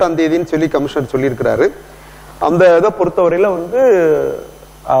 18ஆம் தேதின்னு சொல்லி கமிஷனர் சொல்லியிருக்கிறாரு. அந்த இதை பொறுத்தவரையில வந்து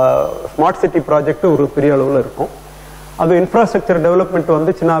ஸ்மார்ட் சிட்டி ப்ராஜெக்ட் ஒரு பெரிய அளவில் இருக்கும். அது இன்ஃப்ராஸ்ட்ரக்சர் டெவலப்மெண்ட்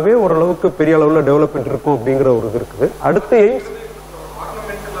வந்துச்சுனாவே ஓரளவுக்கு பெரிய அளவில் டெவலப்மெண்ட் இருக்கும் அப்படிங்கிற ஒரு இது இருக்குது. அடுத்து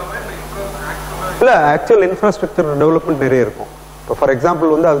இல்ல ஆக்சுவல் இன்ஃப்ராஸ்ட்ரக்சர் டெவலப்மெண்ட் நிறைய இருக்கும். இப்போ ஃபார்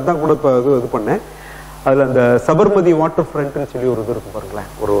எக்ஸாம்பிள் வந்து அதுதான் கூட இப்போ இது பண்ணேன். அதுல அந்த சபர்மதி வாட்டர் ஃப்ரண்ட்னு சொல்லி ஒரு இது இருக்கும் பாருங்களேன்,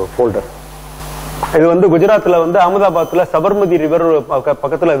 ஒரு ஃபோல்டர். இது வந்து குஜராத்ல வந்து அகமதாபாத்ல சபர்மதி ரிவர்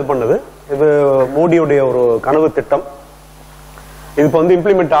பக்கத்துல இது பண்ணது. இது மோடியுடைய ஒரு கனவு திட்டம். இது இப்போ வந்து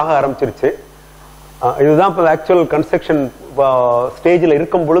இம்ப்ளிமெண்ட் ஆக ஆரம்பிச்சிருச்சு. இதுதான் இப்போ ஆக்சுவல் கன்ஸ்ட்ரக்ஷன் ஸ்டேஜில்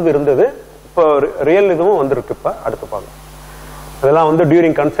இருக்கும் பொழுது இருந்தது. இப்போ ரியல் இதுவும் வந்திருக்கு. இப்போ அடுத்து பார்க்கலாம். இதெல்லாம் வந்து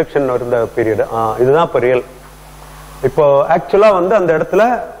டியூரிங் கன்ஸ்ட்ரக்ஷன் இருந்த பீரியட். இதுதான் இப்போ ரியல். இப்போ ஆக்சுவலா வந்து அந்த இடத்துல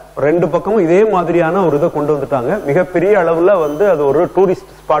 2 பக்கமும் இதே மாதிரியான ஒரு இதை கொண்டு வந்துட்டாங்க. மிகப்பெரிய அளவுல வந்து அது ஒரு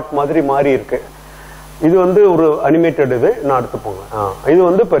டூரிஸ்ட் ஸ்பாட் மாதிரி மாறி இருக்கு. இது வந்து ஒரு அனிமேட்டட் இது. நான் அடுத்து போங்க. இது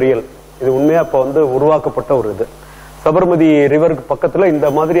வந்து இப்போ ரியல். இது உண்மையா இப்போ வந்து உருவாக்கப்பட்ட ஒரு இது. சபர்மதி ரிவருக்கு பக்கத்துல இந்த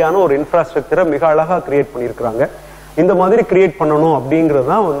மாதிரியான ஒரு இன்ஃப்ராஸ்ட்ரக்சரை மிக அழகா கிரியேட் பண்ணியிருக்கிறாங்க. இந்த மாதிரி கிரியேட் பண்ணணும் அப்படிங்கிறது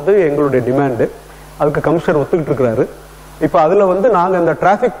தான் வந்து எங்களுடைய டிமாண்டு. அதுக்கு கமிஷனர் ஒத்துக்கிட்டு இருக்கிறாரு. இப்ப அதுல வந்து நாங்க இந்த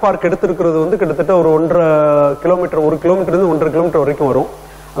டிராபிக் பார்க் எடுத்திருக்கிறது வந்து கிட்டத்தட்ட ஒரு 1.5 கிலோமீட்டர், 1 கிலோமீட்டர் இருந்து 1.5 கிலோமீட்டர் வரைக்கும் வரும்.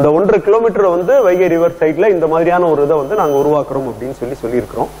 அந்த 1.5 கிலோமீட்டர் வந்து வைகை ரிவர் சைட்ல இந்த மாதிரியான ஒரு இதை வந்து நாங்க உருவாக்குறோம் அப்படின்னு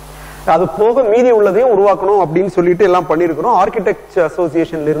சொல்லியிருக்கிறோம். அது போக மீதி உள்ளதையும் உருவாக்கணும் அப்படின்னு சொல்லிட்டு எல்லாம் பண்ணியிருக்கிறோம். ஆர்கிடெக்ட்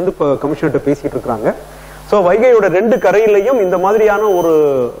அசோசியேஷன்ல இருந்து இப்போ கமிஷனர்கிட்ட பேசிட்டு இருக்காங்க. ஸோ வைகையோட 2 கரையிலையும் இந்த மாதிரியான ஒரு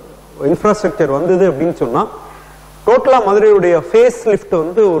இன்ஃப்ராஸ்ட்ரக்சர் வந்தது அப்படின்னு சொன்னா டோட்டலா மதுரையுடைய ஃபேஸ் லிஃப்ட்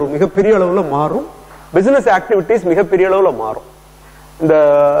வந்து ஒரு மிகப்பெரிய அளவுல மாறும். பிசினஸ் ஆக்டிவிட்டிஸ் மிகப்பெரிய அளவுல மாறும். இந்த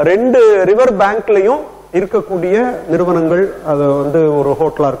 2 ரிவர் பேங்க்லயும் இருக்கக்கூடிய நிறுவனங்கள், அது வந்து ஒரு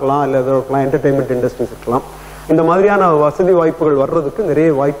ஹோட்டலா இருக்கலாம், இல்ல இருக்கலாம், என்டர்டைன்மெண்ட் இண்டஸ்ட்ரீஸ் இருக்கலாம். இந்த மாதிரியான வசதி வாய்ப்புகள் வர்றதுக்கு நிறைய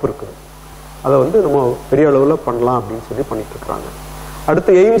வாய்ப்பு இருக்குது. அதை வந்து நம்ம பெரிய அளவுல பண்ணலாம் அப்படின்னு சொல்லி பண்ணிட்டு இருக்காங்க.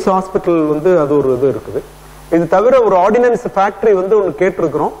 அடுத்து எய்ம்ஸ் ஹாஸ்பிட்டல் வந்து அது ஒரு இது இருக்குது. இது தவிர ஒரு ஆர்டினன்ஸ் ஃபேக்டரி வந்து ஒன்று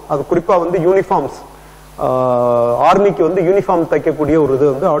கேட்டிருக்கிறோம். அது குறிப்பா வந்து யூனிஃபார்ம்ஸ், ஆர்மிக்கு வந்து யூனிஃபார்ம் தைக்கக்கூடிய ஒரு இது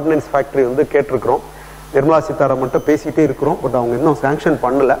வந்து ஆர்டினன்ஸ் ஃபேக்டரி வந்து கேட்டிருக்கிறோம். நிர்மலா சீதாராமன் பேசிட்டே இருக்கிறோம். பட் அவங்க இன்னும் சாங்ஷன்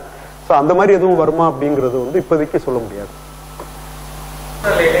பண்ணல. ஸோ அந்த மாதிரி எதுவும் வருமா அப்படிங்கிறது வந்து இப்போதைக்கு சொல்ல முடியாது.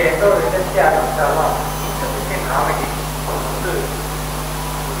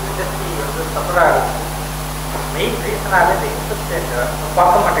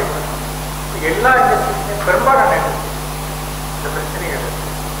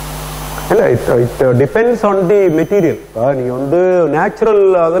 இல்ல, it depends on the material. நீங்க வந்து நேச்சுரல்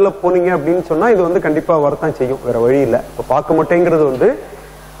அதில் போனீங்க அப்படின்னு சொன்னா இது வந்து கண்டிப்பா வரத்தான் செய்யும், வேற வழி இல்லை. இப்போ பாக்கு மட்டைங்கிறது வந்து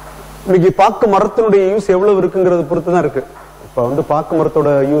இன்னைக்கு பாக்கு மரத்தினுடைய யூஸ் எவ்வளவு இருக்குங்கிறது பொறுத்து தான் இருக்கு. இப்போ வந்து பாக்கு மரத்தோட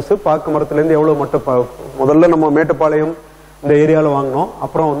யூஸ், பாக்கு மரத்துல இருந்து எவ்வளவு மட்டும் முதல்ல நம்ம மேட்டுப்பாளையம் இந்த ஏரியாவில் வாங்கினோம்.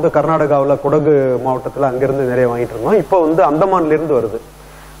 அப்புறம் வந்து கர்நாடகாவில் குடகு மாவட்டத்தில் அங்கிருந்து நிறைய வாங்கிட்டு இருந்தோம். இப்போ வந்து அந்தமான்ல இருந்து வருது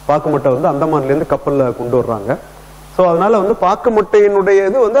பாக்கு மட்டை, வந்து அந்தமான்ல இருந்து கப்பல்ல கொண்டு வர்றாங்க. ஸோ அதனால வந்து பாக்கு மட்டையினுடைய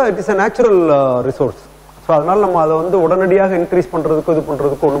இது வந்து it is a natural resource. So அதனால நம்ம அதை வந்து உடனடியாக இன்க்ரீஸ் பண்றதுக்கு இது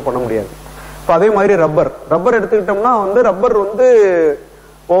பண்றதுக்கு ஒன்றும் பண்ண முடியாது. இப்போ அதே மாதிரி ரப்பர் எடுத்துக்கிட்டோம்னா வந்து ரப்பர் வந்து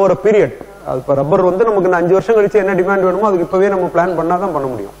ஓவர் பீரியட் அது இப்போ ரப்பர் வந்து நமக்கு இந்த 5 வருஷம் கழிச்சு என்ன டிமாண்ட் வேணுமோ அதுக்கு இப்போவே நம்ம பிளான் பண்ணால் தான் பண்ண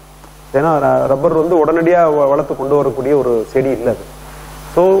முடியும். ஏன்னா ரப்பர் வந்து உடனடியாக வளர்த்து கொண்டு வரக்கூடிய ஒரு செடி இல்லை அது.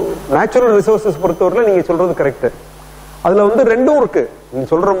 ஸோ நேச்சுரல் ரிசோர்ஸஸ் பொறுத்தவரையில் நீங்கள் சொல்கிறது கரெக்டு. அதில் வந்து ரெண்டும் இருக்குது.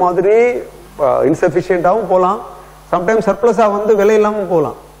 நீங்கள் சொல்கிற மாதிரி இன்சஃபிஷியண்ட்டாகவும் போகலாம், சம்டைம்ஸ் சர்ப்ளஸாக வந்து விலை இல்லாமல்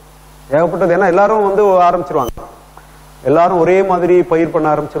போகலாம். ஏகப்பட்டது. ஏன்னா எல்லாரும் வந்து ஆரம்பிச்சிருவாங்க, எல்லாரும் ஒரே மாதிரி பயிர் பண்ண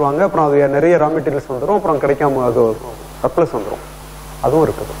ஆரம்பிச்சிருவாங்க. அப்புறம் அது நிறைய ரா மெட்டீரியல்ஸ் வந்துடும், அப்புறம் கிடைக்காம அது சர்ப்ளஸ் வந்துடும். அதுவும்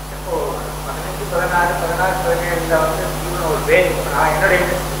இருக்குது.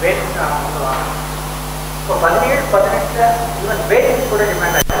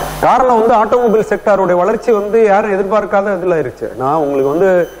 காரணம் வந்து ஆட்டோமொபைல் செக்டாரோட வளர்ச்சி வந்து யாரும் எதிர்பார்க்காத இதுல இருந்துச்சு. நான் உங்களுக்கு வந்து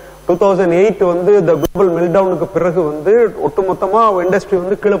 2008 வந்து இந்த குளோபல் மெல்டவுனுக்கு பிறகு வந்து ஒட்டுமொத்தமா இண்டஸ்ட்ரி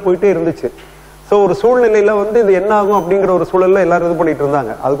வந்து கீழே போயிட்டே இருந்துச்சு. ஸோ ஒரு சூழ்நிலையில வந்து இது என்ன ஆகும் அப்படிங்கிற ஒரு சூழல்ல எல்லாரும் இது பண்ணிட்டு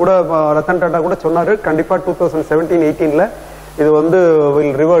இருந்தாங்க. அது கூட ரத்தன் டாடா கூட சொன்னாரு, கண்டிப்பா 2017-18ல இது வந்து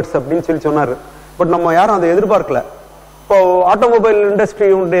வில் ரிவர்ட்ஸ் அப்படின்னு சொல்லி சொன்னாரு. பட் நம்ம யாரும் அதை எதிர்பார்க்கல. இப்போ ஆட்டோமொபைல்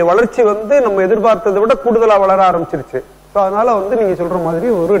இண்டஸ்ட்ரியுடைய வளர்ச்சி வந்து நம்ம எதிர்பார்த்ததை விட கூடுதலா வளர ஆரம்பிச்சிருச்சு. ஸோ அதனால வந்து நீங்க சொல்ற மாதிரி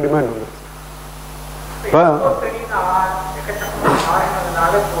ஒரு டிமாண்ட் வந்துருச்சு.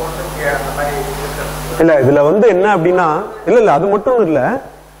 இல்ல இதுல வந்து என்ன அப்படின்னா, இல்ல அது மட்டும் இல்ல,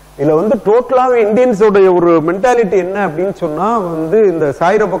 இதுல வந்து டோட்டலாவே இந்தியன்ஸோட ஒரு மென்டாலிட்டி என்ன அப்படின்னு சொன்னா வந்து இந்த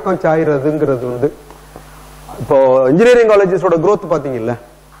சாயிர பக்கம் சாயிறதுங்கிறது வந்து, இப்போ இன்ஜினியரிங் காலேஜஸோட growth பாத்தீங்கல்ல,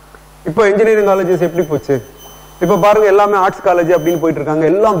 இப்போ இன்ஜினியரிங் காலேஜஸ் எப்படி போச்சு? இப்ப பாருங்க எல்லாமே ஆர்ட்ஸ் காலேஜ் அப்படின்னு போயிட்டு இருக்காங்க.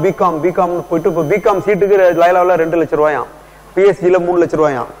 எல்லாம் பிகாம் போயிட்டு இப்போ பிகாம் சீட்டுக்கு லைலாவில் 2 லட்சம் ரூபாயாம், பிஎஸ்சியில 3 லட்சம்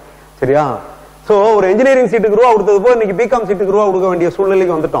ரூபாயாம். சரியா? சோ ஒரு இன்ஜினியரிங் சீட்டுக்கு ரூபா கொடுத்தது போது இன்னைக்கு பிகாம் சீட்டுக்கு ரூபா கொடுக்க வேண்டிய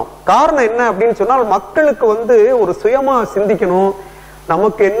சூழ்நிலைக்கு வந்துட்டோம். காரணம் என்ன அப்படின்னு சொன்னால், மக்களுக்கு வந்து ஒரு சுயமா சிந்திக்கணும்,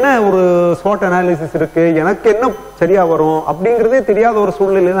 நமக்கு என்ன ஒரு ஸ்வாட் அனாலிசிஸ் இருக்கு, எனக்கு என்ன சரியா வரும் அப்படிங்கறதே தெரியாத ஒரு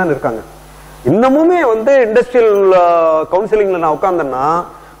சூழ்நிலையில தான் இருக்காங்க. இன்னமுமே வந்து இண்டஸ்ட்ரியல் கவுன்சிலிங்ல நான் உட்கார்ந்தேன்னா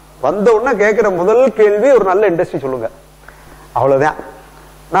வந்த உடனே கேட்கிற முதல் கேள்வி ஒரு நல்ல இண்டஸ்ட்ரி சொல்லுங்க, அவ்வளவுதான்.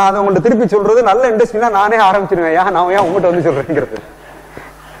 நான் அதை உங்கள்கிட்ட திருப்பி சொல்றது, நல்ல இண்டஸ்ட்ரினா நானே ஆரம்பிச்சிருவேன், நான் ஏன் உங்ககிட்ட வந்து சொல்றேங்கிறது.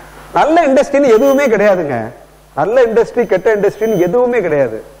 நல்ல இண்டஸ்ட்ரின்னு எதுவுமே கிடையாதுங்க. நல்ல இண்டஸ்ட்ரி கெட்ட இண்டஸ்ட்ரின்னு எதுவுமே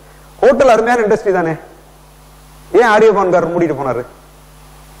கிடையாது. ஹோட்டல் அருமையான இண்டஸ்ட்ரி தானே, ஏன் ஆரியபான்காரர் மூடிட்டு போனாரு?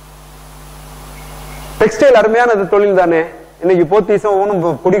 டெக்ஸ்டைல் அருமையான தொழில் தானே, இன்னைக்கு போத்தீசம் ஒன்னும்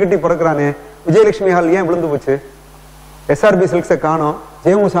கொடி கட்டி பிறக்கிறானே. விஜயலட்சுமி ஹால் ஏன் விழுந்து போச்சு? எஸ்ஆர்பி சில்க்ஸை காணோம்,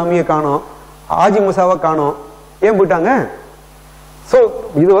 ஜெயமுசாமியை காணோம், ஆஜி முசாவை காணோம், ஏன் போயிட்டாங்க? சோ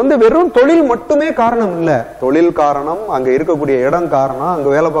இது வந்து வெறும் தொழில் மட்டுமே காரணம் இல்ல. தொழில் காரணம், அங்க இருக்கக்கூடிய இடம் காரணம், அங்க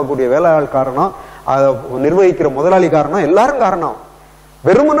வேலை பார்க்கக்கூடிய வேலையாள் காரணம், அதை நிர்வகிக்கிற முதலாளி காரணம், எல்லாரும் காரணம்.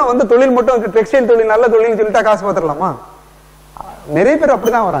 வெறுமனா வந்து தொழில் மட்டும், டெக்ஸ்டைல் தொழில் நல்ல தொழில் சொல்லிட்டா காசு பார்த்துடலாமா? நிறைய பேர்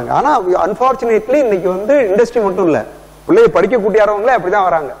அப்படிதான் வராங்க. ஆனா அன்பார்ச்சுனேட்லி இன்னைக்கு வந்து இண்டஸ்ட்ரி மட்டும் இல்ல, பிள்ளைய படிக்க கூட்டியாரவங்களே அப்படிதான்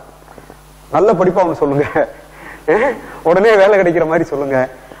வராங்க. நல்ல படிப்பா ஒண்ணு சொல்லுங்க, உடனே வேலை கிடைக்கிற மாதிரி சொல்லுங்க,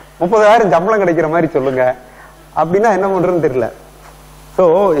 30,000 சம்பளம் கிடைக்கிற மாதிரி சொல்லுங்க, அப்படின்னா என்ன பண்றதுன்னு தெரியல. ஸோ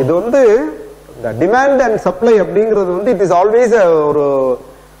இது வந்து இந்த டிமாண்ட் அண்ட் சப்ளை அப்படிங்கிறது வந்து இட் இஸ் ஆல்வேஸ் ஒரு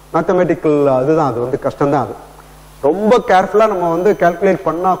மேத்தமெட்டிக்கல் இதுதான். அது வந்து கஷ்டம்தான். அது ரொம்ப கேர்ஃபுல்லா நம்ம வந்து கால்குலேட்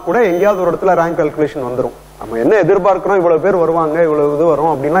பண்ணா கூட எங்கேயாவது ஒரு இடத்துல ரேங்க் கால்குலேஷன் வந்துடும். நம்ம என்ன எதிர்பார்க்கிறோம், இவ்வளவு பேர் வருவாங்க, இவ்வளவு இது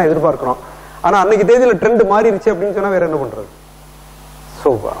வரும் அப்படின்னா எதிர்பார்க்கிறோம். ஆனா அன்னைக்கு தேதியில ட்ரெண்ட் மாறிடுச்சு அப்படின்னு சொன்னா வேற என்ன பண்றது? ஸோ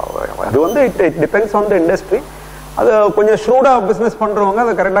அது வந்து it depends on the industry. அது கொஞ்சம் ஷ்ரூடா பிசினஸ் பண்றவங்க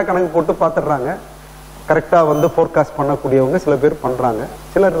அதை கரெக்டா கணக்கு போட்டு பார்த்துடுறாங்க, கரெக்டா வந்து ஃபோர்காஸ்ட் பண்ணக்கூடியவங்க சில பேர் பண்றாங்க,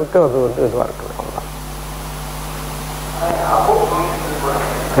 சிலருக்கு அது வந்து இதுவா இருக்குது. அவ்வளவுதான்.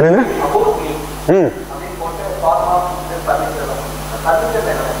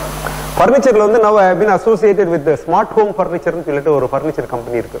 ஃபர்னிச்சர்ல வந்து now I have been associated with the smart home ஃபர்னிச்சர்னு சொல்லிட்டு ஒரு ஃபர்னிச்சர்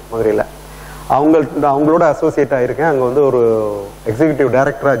கம்பெனி இருக்கு மதுரையில. அவங்களோட அசோசியேட் ஆயிருக்கேன். அங்க வந்து ஒரு எக்ஸிகியூட்டிவ்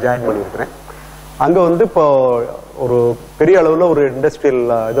டைரக்டரா ஜாயின் பண்ணியிருக்கிறேன். அங்க வந்து இப்போ ஒரு பெரிய அளவுல ஒரு இண்டஸ்ட்ரியல்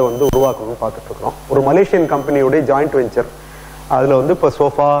இதை வந்து உருவாக்கணும்னு பார்த்துட்டு இருக்கிறோம். ஒரு மலேசியன் கம்பெனியோடைய ஜாயிண்ட் வெஞ்சர். அதுல வந்து இப்போ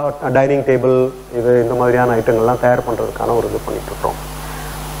சோஃபா, டைனிங் டேபிள், இது இந்த மாதிரியான ஐட்டங்கள்லாம் தயார் பண்றதுக்கான ஒரு இது பண்ணிட்டு இருக்கிறோம்.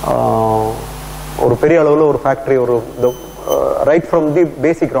 ஒரு பெரிய அளவுல ஒரு ஃபேக்டரி, ஒரு right from the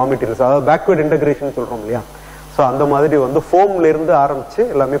basic raw materials, அதாவது பேக்வர்ட் இன்டகிரேஷன் சொல்றோம் இல்லையா, ஸோ அந்த மாதிரி வந்து ஃபோம்ல இருந்து ஆரம்பிச்சு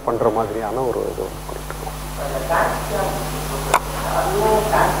எல்லாமே பண்ற மாதிரியான ஒரு இது பண்ணிட்டு இருக்கோம்.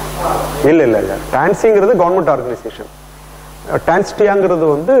 இல்ல டான்சிங்கிறது கவர்மெண்ட் ஆர்கனைசேஷன், டான்ஸ்டியாங்கிறது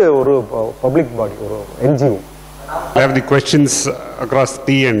வந்து ஒரு பப்ளிக் பாடி, ஒரு NGO. I have the questions across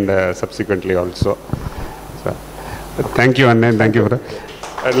tea and subsequently also. So, thank you Anne, thank you for that.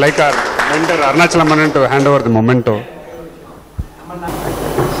 I'd like our mentor Arunachalamannan to hand over the memento.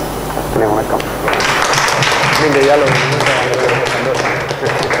 வணக்கம். நீங்க